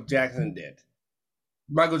Michael Jackson did,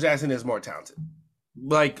 Michael Jackson is more talented.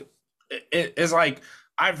 Like, it's like,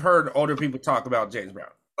 I've heard older people talk about James Brown.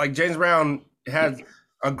 Like, James Brown has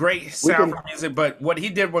a great sound for music, but what he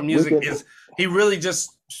did with music is he really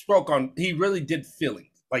just he really did feeling.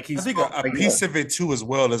 Like, I think a piece of it too as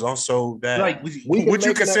well is also that, like, would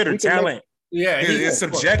you consider talent? It's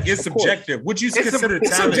subjective. Would you consider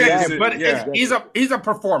talent? Subjective, but he's a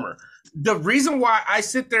performer. The reason why I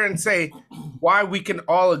sit there and say why we can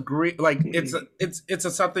all agree, like, it's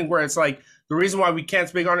something where it's like, the reason why we can't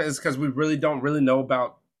speak on it is because we really don't know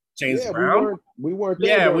about James Brown. We weren't.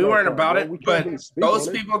 We weren't about it. But those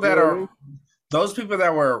people that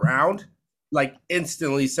were around, like,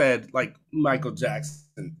 instantly said, like, Michael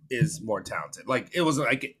Jackson is more talented. Like, it was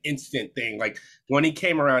like an instant thing. Like, when he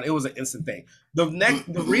came around, it was an instant thing. The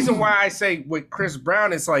reason why I say with Chris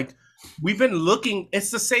Brown is, like, we've been looking.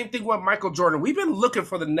 It's the same thing with Michael Jordan. We've been looking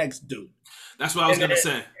for the next dude. That's what I was gonna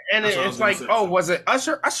say. And it's like, was it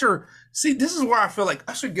Usher? Usher. See, this is where I feel like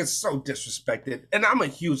Usher gets so disrespected, and I'm a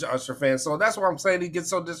huge Usher fan, so that's why I'm saying he gets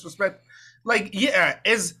so disrespected. Like, yeah,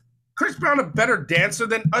 is Chris Brown a better dancer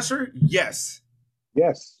than Usher? Yes.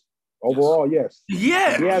 Overall, yes.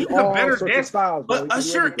 Yeah, he has all better sorts of styles. But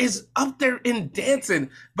Usher is up there in dancing.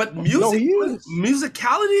 But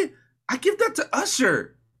musicality, I give that to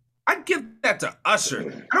Usher. I don't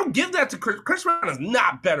give that to Chris. Chris Brown is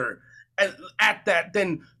not better at that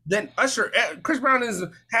than Usher. Chris Brown has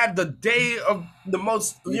had the day of the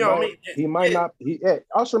most. He might not.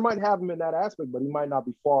 Usher might have him in that aspect, but he might not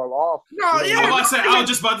be far off. No, I was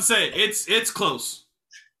just about to say it's close.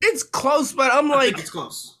 It's close, but I think it's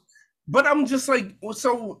close. But I'm just like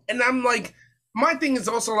and I'm like, my thing is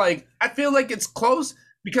also like I feel like it's close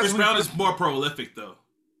because Chris Brown is more prolific though.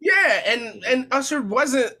 Yeah, and Usher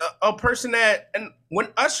wasn't a person and when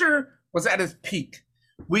Usher was at his peak,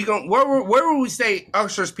 where would we say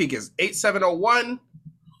Usher's peak is? 8701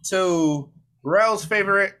 to Rel's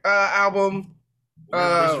favorite album.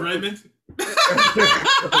 Raymond.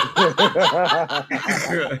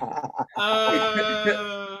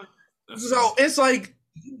 So it's like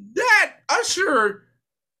that Usher.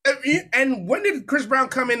 And when did Chris Brown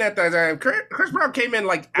come in at that time? Chris Brown came in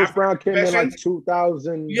like Chris Brown came in like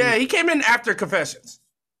 2000. Yeah, he came in after Confessions.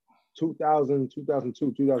 2000,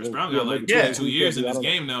 2002, 2000. Chris Brown got like 22 years in this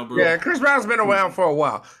game now, bro. Yeah, Chris Brown's been around for a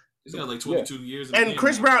while. He's got like 22 years. And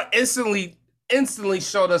Chris Brown instantly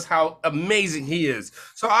showed us how amazing he is.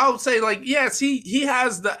 So I would say, like, yes, he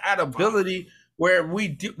has that ability where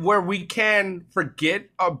we can forget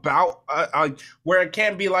about where it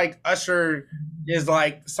can be like Usher is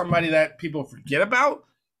like somebody that people forget about.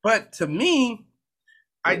 But to me,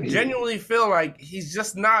 I genuinely feel like he's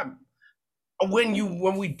just not.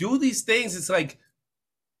 When we do these things, it's like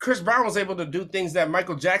Chris Brown was able to do things that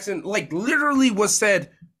Michael Jackson like literally was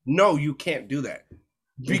said, no, you can't do that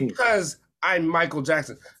because I'm Michael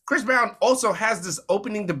Jackson. Chris Brown also has this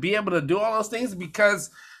opening to be able to do all those things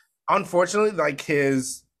because unfortunately, like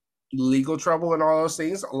his legal trouble and all those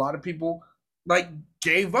things, a lot of people like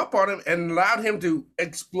gave up on him and allowed him to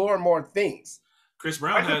explore more things. Chris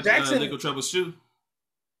Brown had legal troubles too.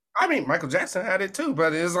 I mean, Michael Jackson had it too,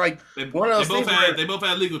 but it's like one of those things. They both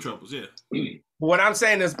had legal troubles, yeah. What I'm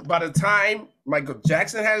saying is, by the time Michael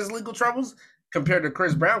Jackson had his legal troubles, compared to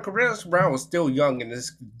Chris Brown was still young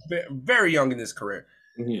very young in his career,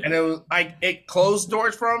 and it was like it closed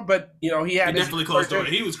doors for him. But he had definitely closed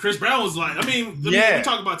doors. Chris Brown was like, we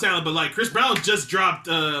talk about talent, but like Chris Brown just dropped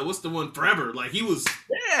what's the one Forever? Like he was.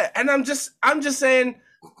 Yeah, and I'm just saying,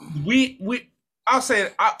 I'll say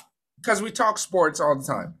it because we talk sports all the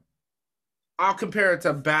time. I'll compare it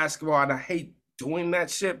to basketball, and I hate doing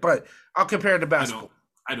that shit, but I'll compare it to basketball.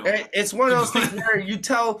 I know. It's one of those things where you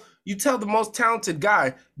tell the most talented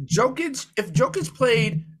guy, if Jokic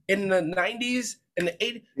played in the 90s and the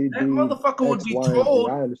 80s, that motherfucker would be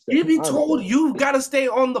told, he'd be told, you got to stay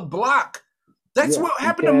on the block. That's what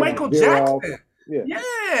happened to Michael Jackson.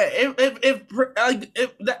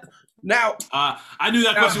 Now, I knew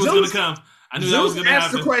that question was going to come. I knew that was going to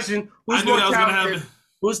happen. The question, who's more talented?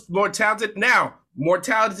 Who's more talented? Now, more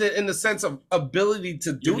talented in the sense of ability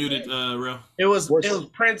to do it. Real. It was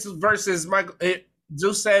Prince versus Michael.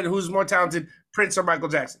 Zeus said, "Who's more talented, Prince or Michael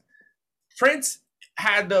Jackson?" Prince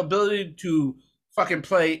had the ability to fucking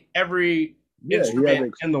play every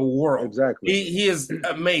instrument in the world. Exactly. He is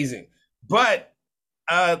amazing, but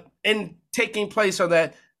in taking place so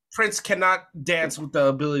that Prince cannot dance with the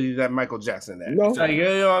ability that Michael Jackson had. No. Like, you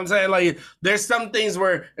know what I'm saying? Like, there's some things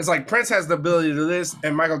where it's like Prince has the ability to do this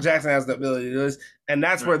and Michael Jackson has the ability to do this. And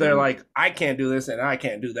that's where they're like, I can't do this and I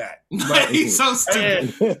can't do that. But, he's so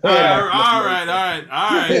stupid. All right.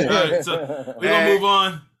 So we're going to move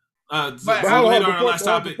on.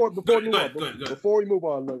 Before we move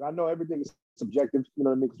on, look, I know everything is subjective,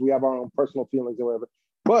 because we have our own personal feelings or whatever.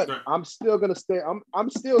 But I'm still gonna stay. I'm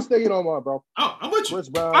still staying on mine, bro. Oh, I'm with you. Chris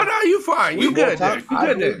Brown. Oh no, you fine. You good. I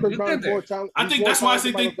think that's why I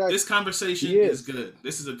think this conversation is good.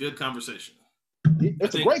 This is a good conversation.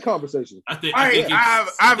 It's a great conversation. I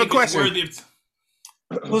have a question.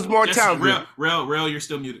 Who's more talented? Real, you're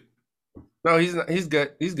still muted. No, he's not. He's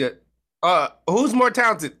good. He's good. Who's more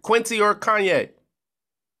talented, Quincy or Kanye?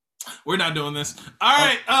 We're not doing this. All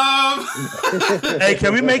right. Hey,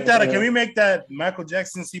 can we make that Michael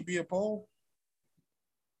Jackson CP poll?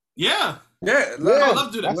 Yeah. I'd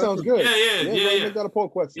love to do that. That sounds good. Yeah. Make that a poll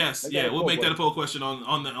question. Yes, we'll make that a poll question on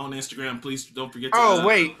Instagram. Please don't forget to. Oh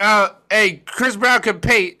wait. Hey, Chris Brown can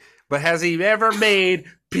paint, but has he ever made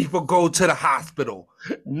people go to the hospital?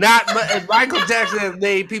 Not Michael Jackson has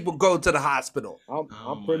made people go to the hospital.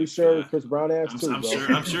 I'm pretty sure Chris Brown has too. I'm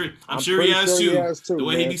sure he has too. The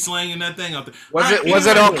way he be slanging that thing out there. Was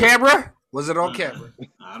it on camera? Was it on camera?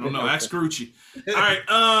 I don't know. Ask Scroochie.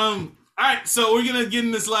 All right. So we're gonna get in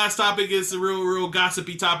this last topic. It's a real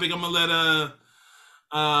gossipy topic. I'm gonna let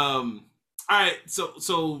All right,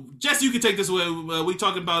 so Jesse, you can take this away. We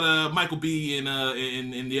talking about Michael B and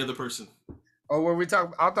the other person. Oh, were we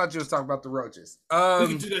talking? I thought you was talking about the roaches. We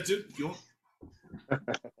can do that too if you want.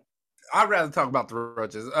 I'd rather talk about the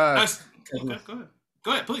roaches. Okay,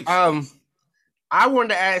 go ahead, please. I wanted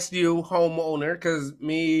to ask you, homeowner, because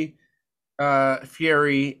me,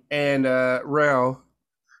 Fury, and Rel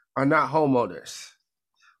are not homeowners,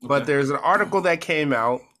 but there's an article that came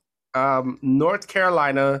out. North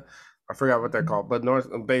Carolina, I forgot what they're called, but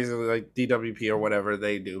basically like DWP or whatever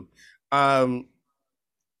they do,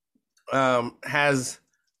 has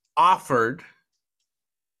offered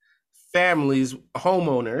families,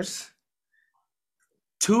 homeowners,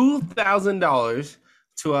 $2,000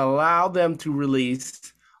 to allow them to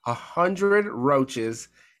release 100 roaches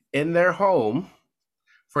in their home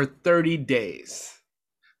for 30 days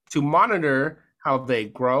to monitor how they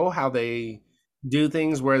grow, how they do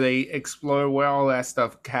things, where they explore, where all that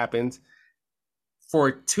stuff happens,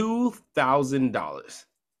 for $2,000.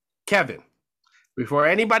 Kevin, before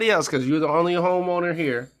anybody else, because you're the only homeowner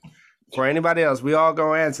here, for anybody else, we all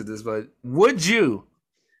gonna answer this, but would you,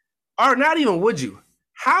 or not even would you,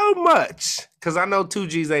 how much, because I know 2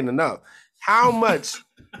 G's ain't enough, how much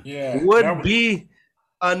would be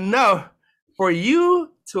enough for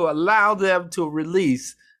you to allow them to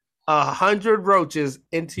release 100 roaches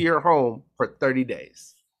into your home for 30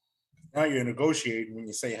 days? Now you're negotiating when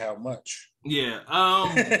you say how much. Yeah.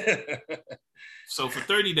 So for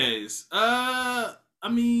 30 days, I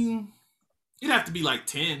mean, it'd have to be like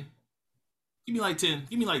 10. Give me like 10.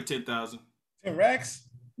 Give me like 10,000. 10 racks?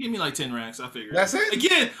 Give me like 10 racks. I figure. That's it?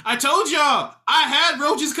 Again, I told y'all, I had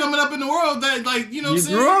roaches coming up in the world that, like, you know what I'm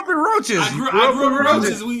saying? You grew up in roaches. I grew up in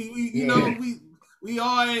roaches. We you know, we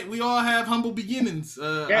all have humble beginnings.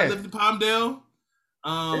 I lived in Palmdale.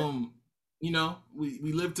 You know,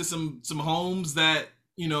 we lived to some homes that,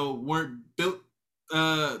 you know, weren't built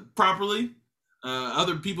properly.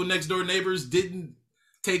 Other people next door neighbors didn't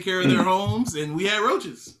take care of their homes, and we had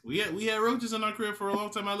roaches. We had roaches in our crib for a long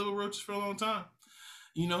time. I lived with roaches for a long time.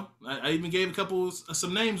 You know, I even gave a couple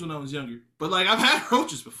some names when I was younger. But like, I've had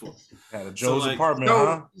roaches before. Had a Joe's apartment,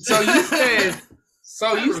 huh? So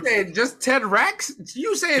you said just 10 racks?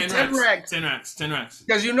 You said 10 racks? 10 racks. 10 racks.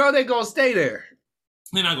 Because you know they're gonna stay there.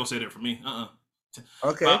 They're not gonna stay there for me.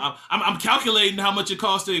 Okay. I'm calculating how much it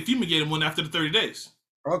costs to fumigate them after the 30 days.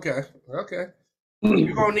 Okay.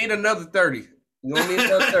 You're gonna need another 30. You're gonna need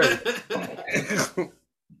another 30. All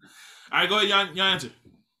right, go ahead, y'all answer.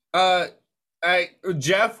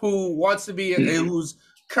 Jeff, who wants to be, who's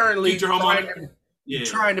currently trying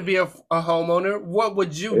to be a homeowner, what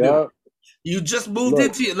would you do? You just moved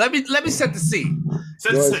into. Let me set the scene.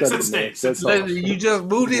 Set the stage. You just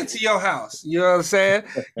moved into your house. You know what I'm saying?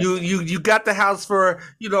 You got the house for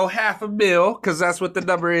 $500,000 because that's what the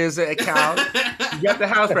number is at Cal. You got the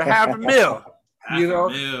house for $500,000. You know,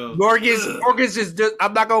 mortgage is just.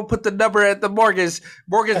 I'm not gonna put the number at the mortgage.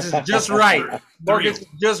 Mortgage is just right. Mortgage is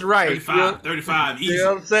just right. 35. Easy. You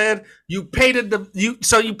know what I'm saying? You paid it.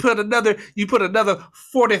 So you put another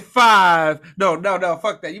 45. No.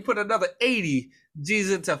 Fuck that. You put another 80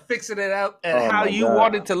 G's into fixing it out and how you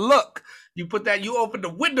want it to look. You put that. You open the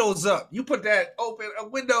windows up. You put that open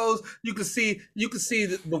windows. You can see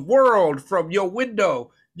the world from your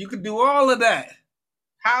window. You can do all of that.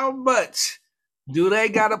 How much do they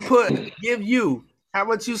gotta give you? How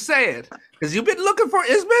much you saying? Because you've been looking for.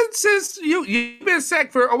 It's been since you've been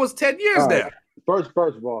sacked for almost 10 years now. First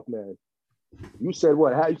of all, man, you said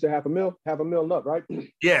what? You said $500,000 and up, right?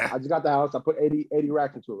 Yeah. I just got the house. I put 80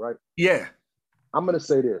 racks into it, right? Yeah. I'm gonna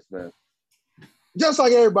say this, man. Just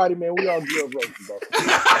like everybody, man, we all grew up roaches, bro.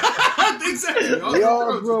 Exactly. We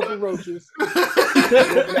all grew up with roaches. In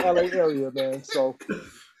the LA area, man. So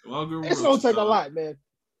it's gonna take a lot, man.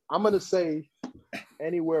 I'm gonna say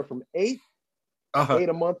anywhere from 8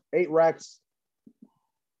 a month, 8 racks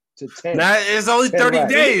to 10. Now it's only 30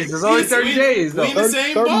 days. It's only 30 days, though. 30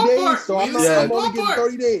 days, so I'm only getting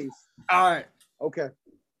 30 days. All right. Okay.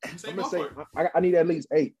 I'm gonna say I need at least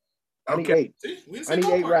 8. I need 8. I need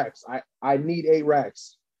 8 racks. I need 8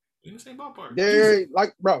 racks. In the same ballpark.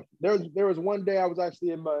 There was one day I was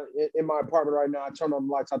actually in my apartment right now. I turned on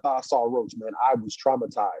the lights. I thought I saw a roach, man. I was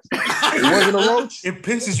traumatized. It wasn't a roach. It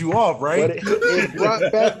pisses you off, right? But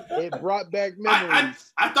it brought back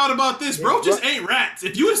memories. I thought about this. Roaches ain't rats.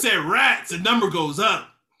 If you would say rats, the number goes up.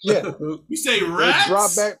 Yeah. You say rats? It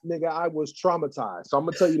brought back, nigga. I was traumatized. So I'm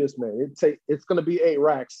gonna tell you this, man. It's gonna be 8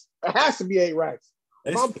 racks. It has to be 8 racks.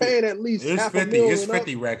 If I'm paying at least it's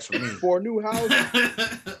 50 racks for me. For a new house.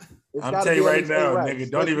 I'm telling you right now, nigga,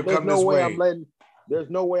 don't even come this way. There's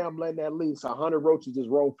no way I'm letting at least 100 roaches just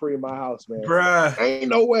roam free in my house, man. Bruh. Ain't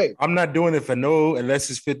no way. I'm not doing it for no unless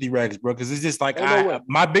it's 50 racks, bro. Because it's just like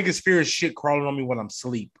my biggest fear is shit crawling on me when I'm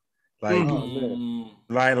asleep. Like,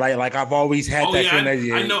 like I've always had that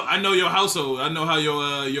thing. I know your household. I know how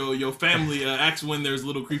your family acts when there's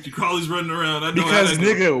little creepy crawlies running around. I know because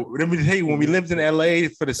nigga, let me tell you, when we lived in LA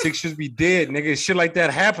for the 6 years we did, nigga, shit like that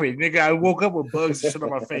happened. Nigga, I woke up with bugs and shit on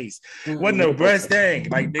my face. Wasn't no breast thing.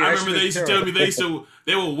 Like I remember they used to tell me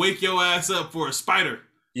they will wake your ass up for a spider.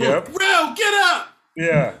 Yep. Bro, get up.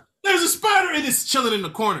 Yeah. There's a spider and it's chilling in the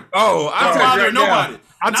corner. Oh, I'll tell you right now.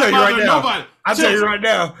 I'll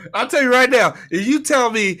tell you right now. If you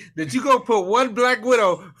tell me that you gonna put one Black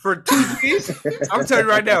Widow for 2 G's, I'm telling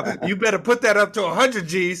you right now, you better put that up to 100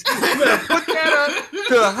 G's. You better put that up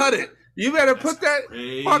to 100. You better put that.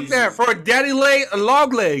 Crazy. Fuck that for a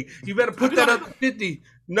long leg. You better put that up to 50.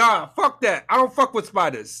 Nah, fuck that. I don't fuck with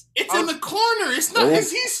spiders. It's in the corner. It's not.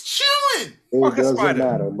 He's chewing. It doesn't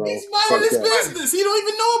matter, bro. He's minding his business. He don't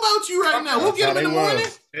even know about you right now. We'll get him in the morning.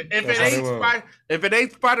 If it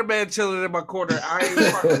ain't Spider-Man chilling in my corner, I ain't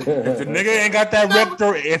fucking. If the nigga ain't got that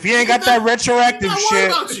if he ain't got that retroactive shit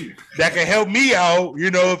that can help me out,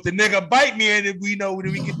 you know, if the nigga bite me and we know when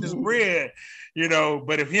we get this bread, you know,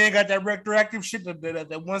 but if he ain't got that retroactive shit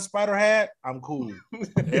that one spider had, I'm cool.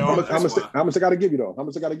 How much I gotta give you though? How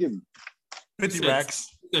much I gotta give you? 50 racks.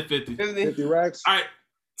 50 racks. All right.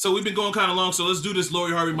 So we've been going kind of long, so let's do this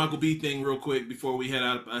Lori Harvey Michael B thing real quick before we head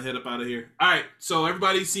up out of here. All right, so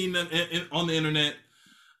everybody's seen them on the internet.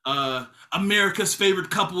 America's favorite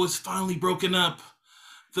couple is finally broken up.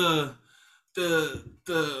 He's not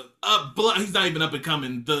even up and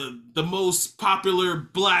coming. The most popular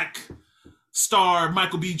black star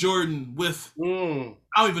Michael B. Jordan with I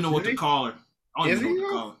don't even know what to call her. I don't even know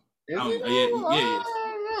what to call her.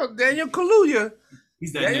 Yeah. Daniel Kaluuya.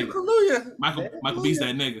 He's that Daniel nigga. Kaluuya. Michael B's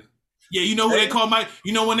that nigga. Yeah, you know who they call Mike?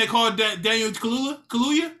 You know when they call Daniel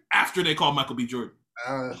Kaluuya? After they call Michael B. Jordan.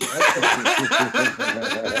 No.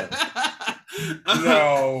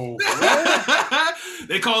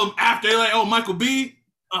 They call him after. They're like, oh, Michael B.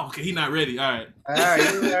 Oh, okay, he's not ready. All right.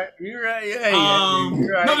 You're right. Yeah,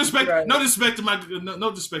 you're right. No disrespect to Michael. No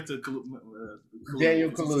disrespect to Daniel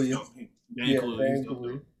Kaluuya. Daniel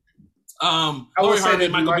Kaluuya. I will say that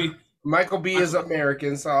Michael B. Michael B is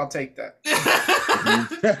American, so I'll take that.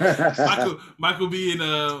 Michael B and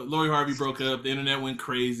Lori Harvey broke up. The internet went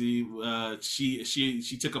crazy.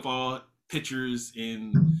 She took up all pictures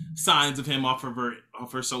and signs of him off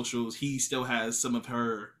her socials. He still has some of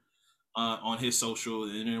her on his social.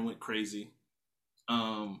 The internet went crazy.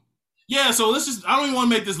 Yeah, so I don't even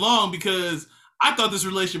want to make this long because I thought this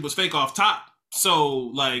relationship was fake off top. So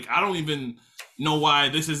like I don't even know why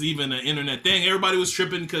this is even an internet thing. Everybody was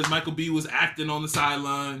tripping because Michael B was acting on the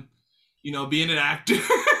sideline, you know, being an actor,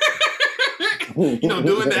 you know,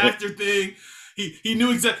 doing the actor thing. He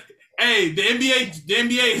knew exactly. Hey, the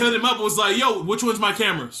NBA hit him up and was like, "Yo, which one's my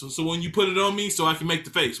camera?" So when you put it on me, so I can make the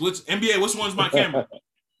face. Which one's my camera?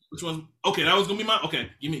 Which one's okay? That was gonna be mine. Okay,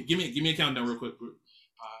 give me a countdown real quick. 5,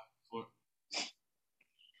 4.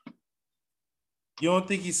 You don't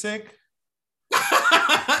think he's sick?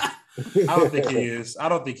 I don't think he is. I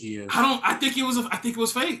think it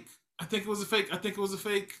was fake. I think it was a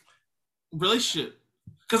fake relationship.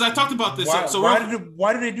 Because I talked about this.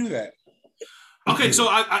 Why did they do that? Okay, so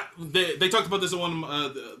they talked about this on one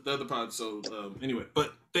of the other pods. So anyway,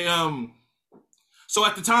 but they so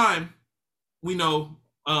at the time, we know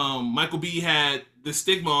Michael B had the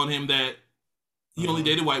stigma on him that he only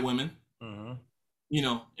dated white women. Mm-hmm. You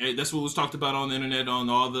know, that's what was talked about on the internet, on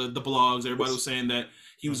all the blogs. Everybody was saying that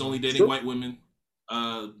he was only dating white women.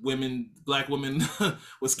 Black women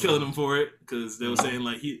was killing him for it because they were saying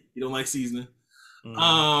like he don't like seasoning.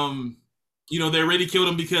 Mm-hmm. You know, they already killed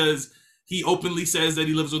him because he openly says that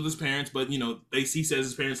he lives with his parents, but you know, he says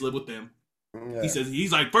his parents live with them. Yeah. He says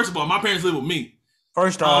he's like, first of all, my parents live with me.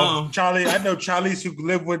 First off, Charlie, I know Charlies who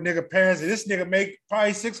live with nigga parents, and this nigga make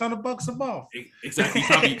probably $600 a month.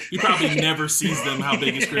 Exactly. He probably never sees them how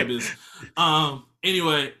big his crib is.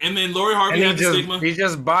 Anyway, and then Lori Harvey had the stigma. He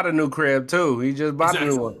just bought a new crib too. He just bought a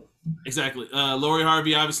new one. Exactly. Lori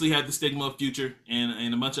Harvey obviously had the stigma of Future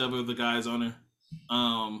and a bunch of other guys on her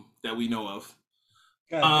that we know of.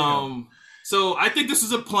 So I think this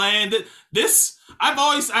is a plan that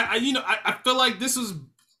I feel like this was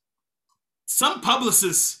some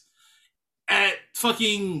publicists at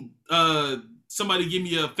fucking somebody give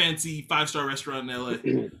me a fancy 5-star restaurant in LA.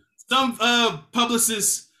 Some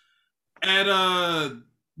publicists at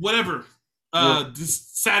whatever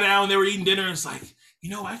just sat down, they were eating dinner, and it's like, you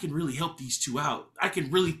know, I can really help these two out. I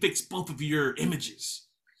can really fix both of your images.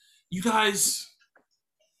 You guys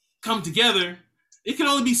come together. It can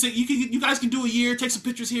only be sick. You guys can do a year, take some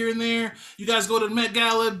pictures here and there. You guys go to the Met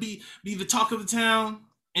Gala, be the talk of the town,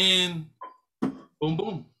 and boom,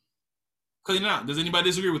 boom, clean it out. Does anybody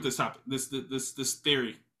disagree with this topic? This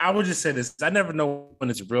theory? I would just say this: I never know when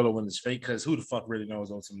it's real or when it's fake, because who the fuck really knows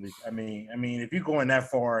ultimately? I mean, if you're going that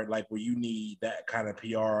far, like where you need that kind of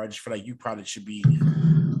PR, I just feel like you probably should be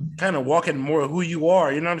kind of walking more who you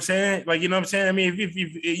are. You know what I'm saying? Like, you know what I'm saying? I mean, if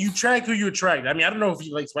you attract who you attract. I mean, I don't know if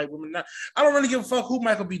he likes white women. I don't really give a fuck who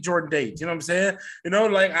Michael B. Jordan dates. You know what I'm saying? You know,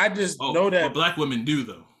 like I just know that. But black women do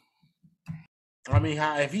though. I mean,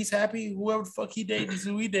 if he's happy, whoever the fuck he dates is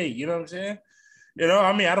who he date. You know what I'm saying? You know,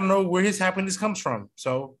 I mean, I don't know where his happiness comes from.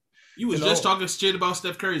 So you was just talking shit about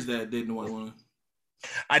Steph Curry's dad dating a white woman.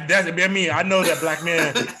 I know that black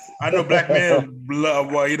men. I know black men.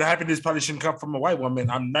 Well, you know, happiness probably shouldn't come from a white woman.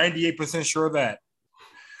 I'm 98% sure of that.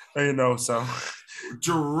 You know, so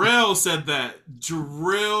Jarrell said that.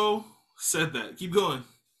 Keep going.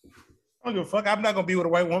 I don't give a fuck. I'm not gonna be with a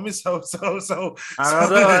white woman. So. I don't know.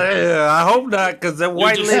 Yeah, I hope not, because the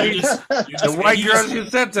white lady, the white girl you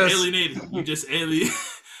sent us, alienated. You just alienated.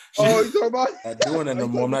 Oh, you talking about? Not doing it no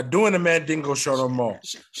more. I'm not doing the Mad Dingo show no more.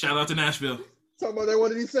 Shout out to Nashville. Talking about that? What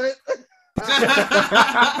did he say? Shout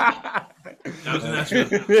out to Nashville.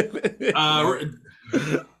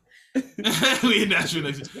 We in Nashville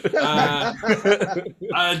next year.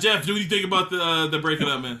 Jeff, what do you think about the breaking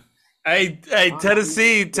up, man? Hey,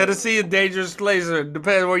 Tennessee, a dangerous place.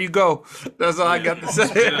 Depends where you go. That's all I got to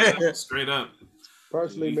say. Straight up.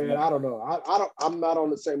 Personally, man, I don't know. I'm not on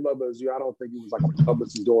the same level as you. I don't think it was like a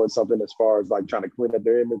publicist doing something as far as like trying to clean up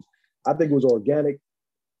their image. I think it was organic.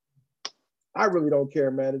 I really don't care,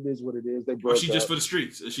 man. It is what it is. They broke she just for the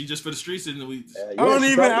streets. Is she just for the streets? And we. I don't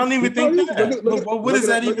even think that. What does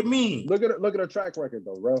that even mean? Look at her track record,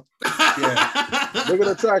 though, bro. Yeah. Look at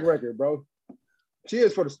her track record, bro. She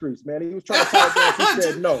is for the streets, man. He was trying to tie it down. She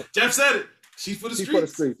said no. Jeff said it. She's for the streets. She's for the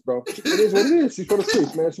streets, bro. It is what it is. She's for the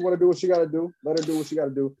streets, man. She want to do what she got to do. Let her do what she got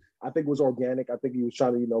to do. I think it was organic. I think he was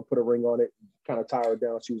trying to, put a ring on it, kind of tie her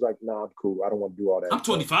down. She was like, nah, I'm cool. I don't want to do all that. I'm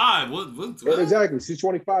 25. What? Exactly. She's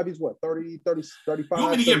 25. He's what, 30, 35? You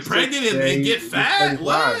want me to get pregnant and get fat?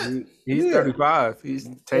 What? He's 35. He's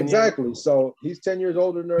 10 exactly. Years. So he's 10 years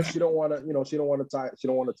older than her. She don't want to, she don't want to tie it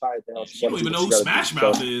down. She don't even know who Smash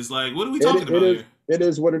Mouth is. Like, what are we talking about here? It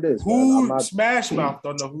is what it is. Who Smash Mouth?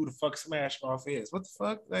 Don't know who the fuck Smash Mouth is. What the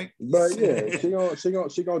fuck? Like, but yeah,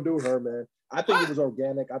 she gonna do her, man. I think it was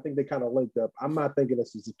organic. I think they kind of linked up. I'm not thinking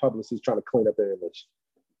this is a publicist trying to clean up their image.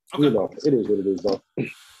 Okay. It is what it is, though.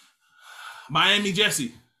 Miami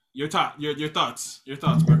Jesse, your thoughts,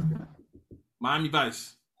 bro. Miami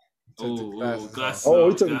Vice. Glasses. Oh,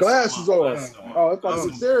 he took the glasses off. Oh, it's about to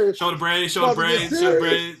get serious. Show the braid, show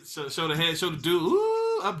the head, show the dude.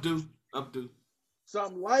 Ooh, updo.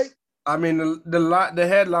 Something light. I mean, the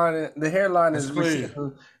hairline is receding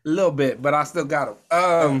a little bit, but I still got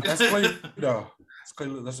him. That's clean. No,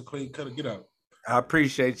 that's a clean cut. Get out. I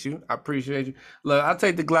appreciate you. Look, I'll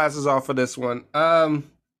take the glasses off for this one. I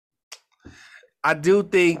do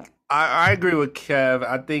think I agree with Kev.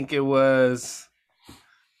 I think it was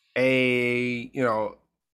a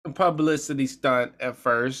publicity stunt at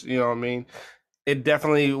first. You know what I mean? It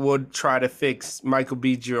definitely would try to fix Michael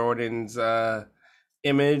B. Jordan's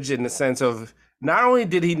image in the sense of not only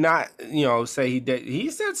did he not say he did, he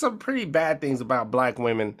said some pretty bad things about black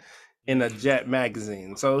women in a Jet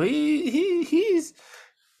magazine. So he's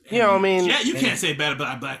I mean, Jet, you can't say bad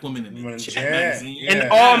about black women in Jet magazine. In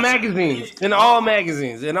all magazines. I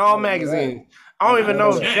don't even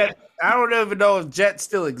know if Jet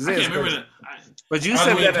still exists. I can't remember that. But you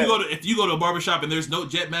said that if you go to a barbershop and there's no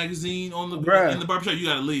Jet magazine on in the barbershop, you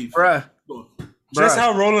gotta leave. Bruh. Just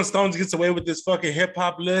how Rolling Stones gets away with this fucking hip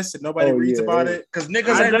hop list and nobody reads about it because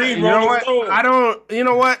niggas ain't reading Rolling Stones. I don't. You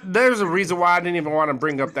know what? There's a reason why I didn't even want to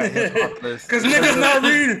bring up that hip hop list because niggas not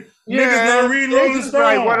reading. Niggas not reading Rolling Stones.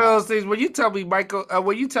 Like one of those things. When you tell me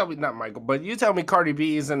not Michael, but you tell me Cardi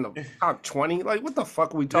B is in the top 20. Like what the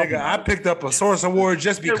fuck are we talking about? I picked up a Source Award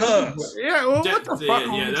just because. Yeah. Well, what the fuck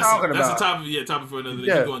are we talking about? That's a topic for another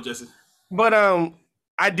day. Keep going, Jesse. But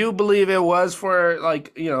I do believe it was for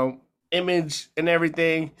image and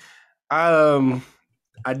everything. I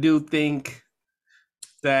do think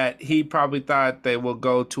that he probably thought they will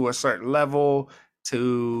go to a certain level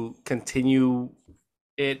to continue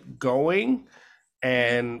it going,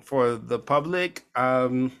 and for the public,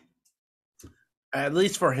 at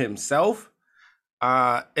least for himself,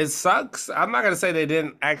 it sucks. I'm not gonna say they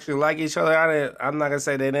didn't actually like each other. I'm not gonna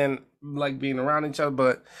say they didn't like being around each other,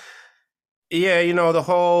 but yeah, the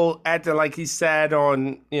whole acting like he's sad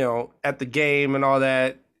on, at the game and all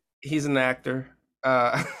that. He's an actor.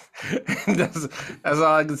 That's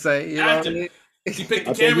all I can say. You know what I mean? He picked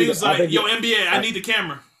the camera. He was like, "Yo, NBA, I need the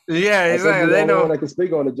camera." Yeah, exactly. They know. I can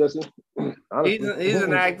speak on it, Justin. He's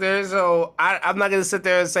an actor, so I'm not gonna sit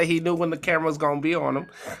there and say he knew when the camera was gonna be on him,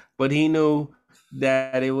 but he knew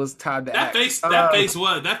that it was time to act.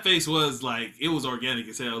 That face was like, it was organic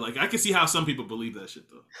as hell. Like, I can see how some people believe that shit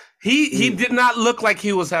though. He did not look like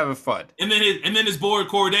he was having fun. And then his boy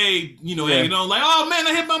Corday, hanging on like, "Oh man,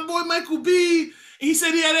 I hit my boy Michael B. And he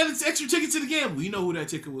said he had extra tickets to the game." We know who that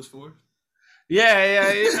ticket was for.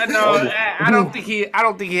 Yeah. No, I don't think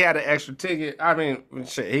he had an extra ticket. I mean,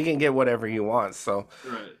 shit, he can get whatever he wants. So,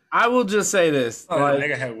 right. I will just say this: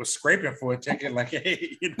 nigga was scraping for a ticket. Like,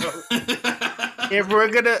 hey, if we're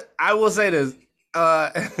gonna, I will say this.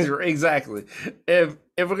 Exactly. If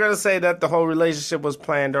we're gonna say that the whole relationship was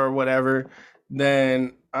planned or whatever,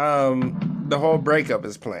 then the whole breakup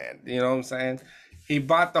is planned. You know what I'm saying? He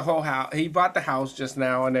bought the whole house. He bought the house just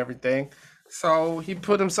now and everything. So he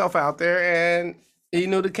put himself out there, and he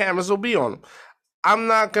knew the cameras will be on him. I'm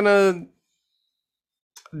not gonna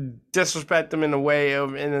disrespect him in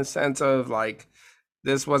a sense of like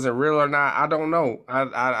this wasn't real or not. I don't know.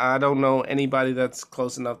 I don't know anybody that's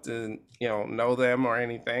close enough to know them or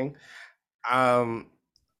anything. All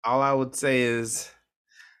I would say is,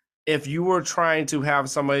 if you were trying to have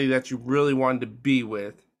somebody that you really wanted to be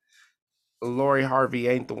with, Lori Harvey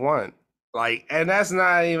ain't the one. Like, and that's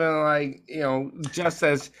not even like, just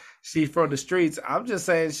as she's from the streets. I'm just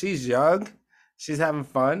saying she's young, she's having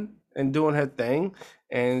fun and doing her thing,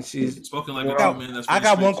 and she's spoken like a man. That's I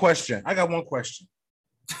got one question.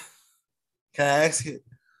 Can I ask it?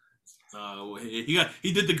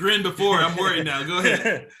 He did the grin before. I'm worried now. Go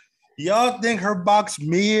ahead. Y'all think her box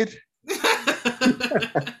mid?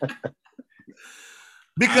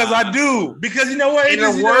 Because I do. Because you know what? In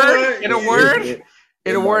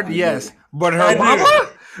a word, yes. But her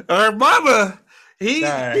mama, she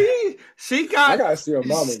got. I gotta see her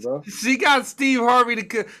mama, bro. She got Steve Harvey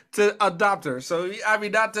to adopt her. So I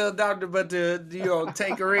mean, not to adopt her, but to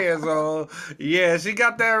take her in. So yeah, she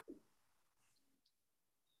got that.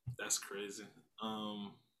 That's crazy.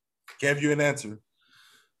 Gave you an answer.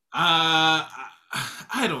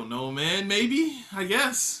 I don't know, man. Maybe, I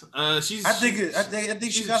guess. I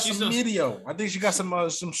think she got some medio. I think she got some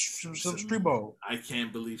stribo. I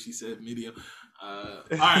can't believe she said medio. All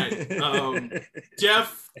right,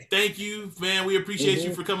 Jeff. Thank you, man. We appreciate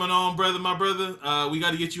you for coming on, brother. My brother. We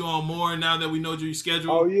got to get you on more now that we know your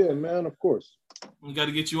schedule. Oh yeah, man. Of course. We got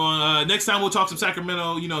to get you on. Next time we'll talk some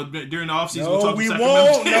Sacramento. During the offseason, no, we'll talk we some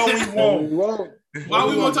won't. Sacramento. No, we won't. We won't. Why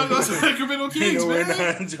we won't talk about Sacramento Kings, man?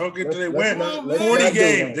 We're not joking. They win 40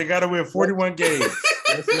 games. They got to win 41 games.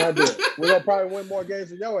 Let's not do it. We're going to probably win more games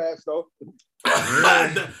than your ass, though.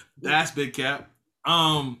 That's big cap.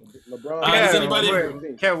 LeBron. Does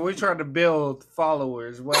anybody? Kevin, we're trying to build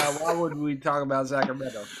followers. Why would we talk about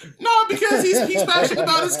Sacramento? No, because he's passionate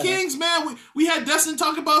about his Kings, man. We had Dustin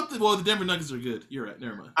talk about the Denver Nuggets are good. You're right.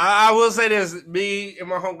 Never mind. I will say this: me and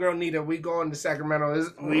my homegirl Nita, we going to Sacramento.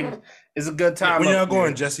 It's a good time. When y'all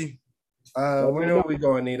going, Jesse? When are we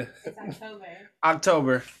going, Nita? It's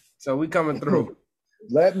October. So we coming through.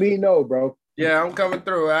 Let me know, bro. Yeah, I'm coming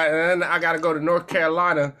through. And I got to go to North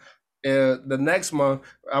Carolina. The next month,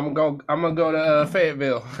 I'm gonna go to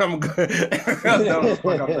Fayetteville. So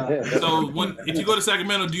if you go to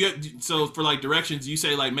Sacramento, so for like directions, do you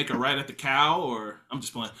say like make a right at the cow, or I'm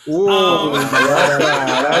just playing? Ooh, that's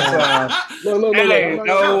Look. No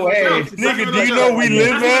way, nigga. Do you know we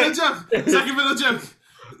live at Sacramento Jeff?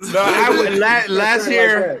 No, last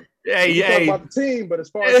year. Hey. Talk about the team, but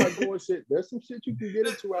as far as like going shit, there's some shit you can get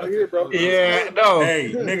into out here, bro. Yeah, no.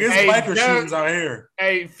 Hey, niggas, biker shootings out here.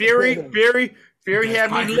 Hey, Fury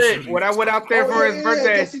had me lit when I went out there for his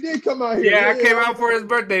birthday. Yes, he did come out here. Yeah, I came out for his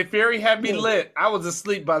birthday. Fury had me lit. I was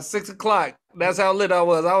asleep by 6:00. That's how lit I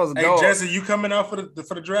was. I was going. Hey, Jesse, you coming out for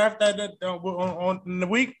the draft that on in the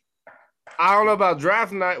week? I don't know about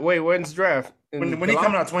draft night. Wait, when's draft? When he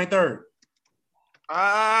coming out? 23rd.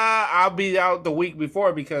 I'll be out the week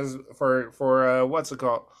before because for what's it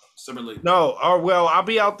called? Summer League. No, I'll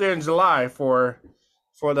be out there in July for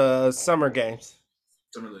the summer games.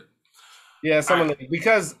 Summer League. Yeah, Summer League.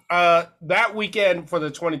 Because that weekend for the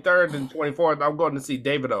 23rd and 24th, I'm going to see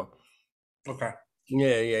Davido. Okay.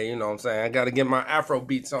 Yeah, you know what I'm saying. I got to get my Afro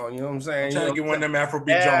beats on. You know what I'm saying. I'm trying to get one of them Afro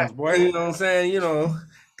beat Jones, boy. You know what I'm saying.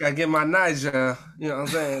 Gotta get my Niger. You know what I'm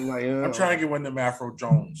saying. Like, I'm trying to get one of them Afro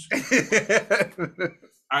Jones. All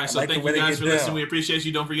right, so thank you guys for listening. We appreciate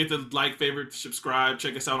you. Don't forget to like, favorite, subscribe.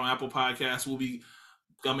 Check us out on Apple Podcasts. We'll be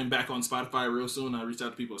coming back on Spotify real soon. I reached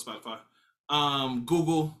out to people at Spotify,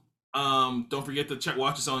 Google, Don't forget to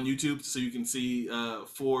watch us on YouTube so you can see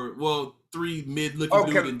 3 mid-looking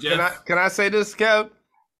dude and Jeff. Can I say this, Kev?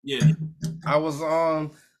 Yeah. I was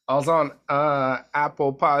on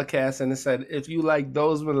Apple Podcasts, and it said if you like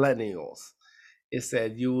those millennials, it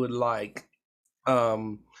said you would like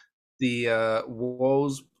the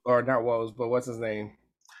Woes, or not Woes, but what's his name?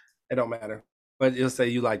 It don't matter. But it'll say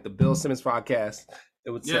you like the Bill Simmons podcast. It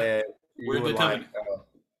would say we're a good company.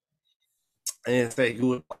 And it said you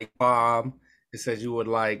would like Bob. It says you would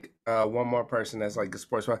like one more person that's like a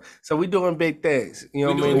sports fan. So we doing big things. You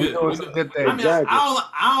know what I mean? We're doing some good things. I mean,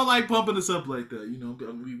 I don't like pumping us up like that. You know,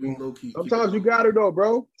 we low key. Sometimes you got it though,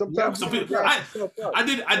 bro. Sometimes I gotta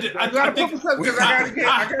pump us up because I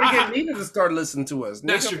gotta get Nina to start listening to us.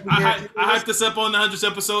 That's true. I hyped us up on the 100th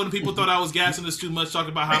episode, and people thought I was gassing us too much,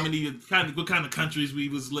 talking about how many what kind of countries we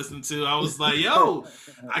was listening to. I was like, yo,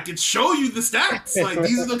 I can show you the stats. Like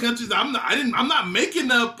these are the countries. I'm not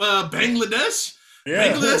making up Bangladesh.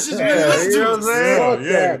 Yeah. Bangladesh is really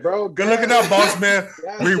yeah, bro. Good looking out, boss man.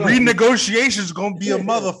 Renegotiations gonna be a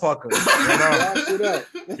motherfucker.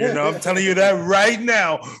 You know, I'm telling you that right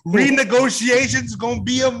now. Renegotiations gonna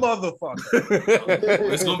be a motherfucker.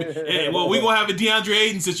 It's gonna be, we're gonna have a DeAndre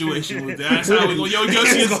Ayton situation with that. That's how we gonna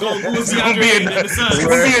Yoshi is gonna lose DeAndre Ayton in the Suns. It's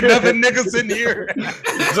gonna be another niggas in here.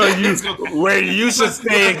 So you should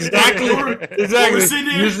stay exactly. We're sitting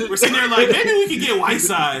there like maybe we could get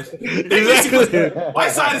Whiteside. Exactly.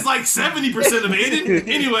 Whiteside is like 70% of Aiden.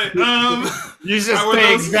 Anyway, you should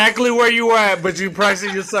stay exactly where you at, but you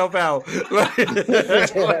pricing yourself out. Like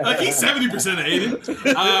he's 70% of Aiden.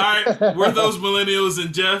 All right, we're those millennials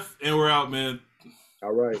and Jeff, and we're out, man.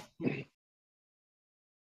 All right.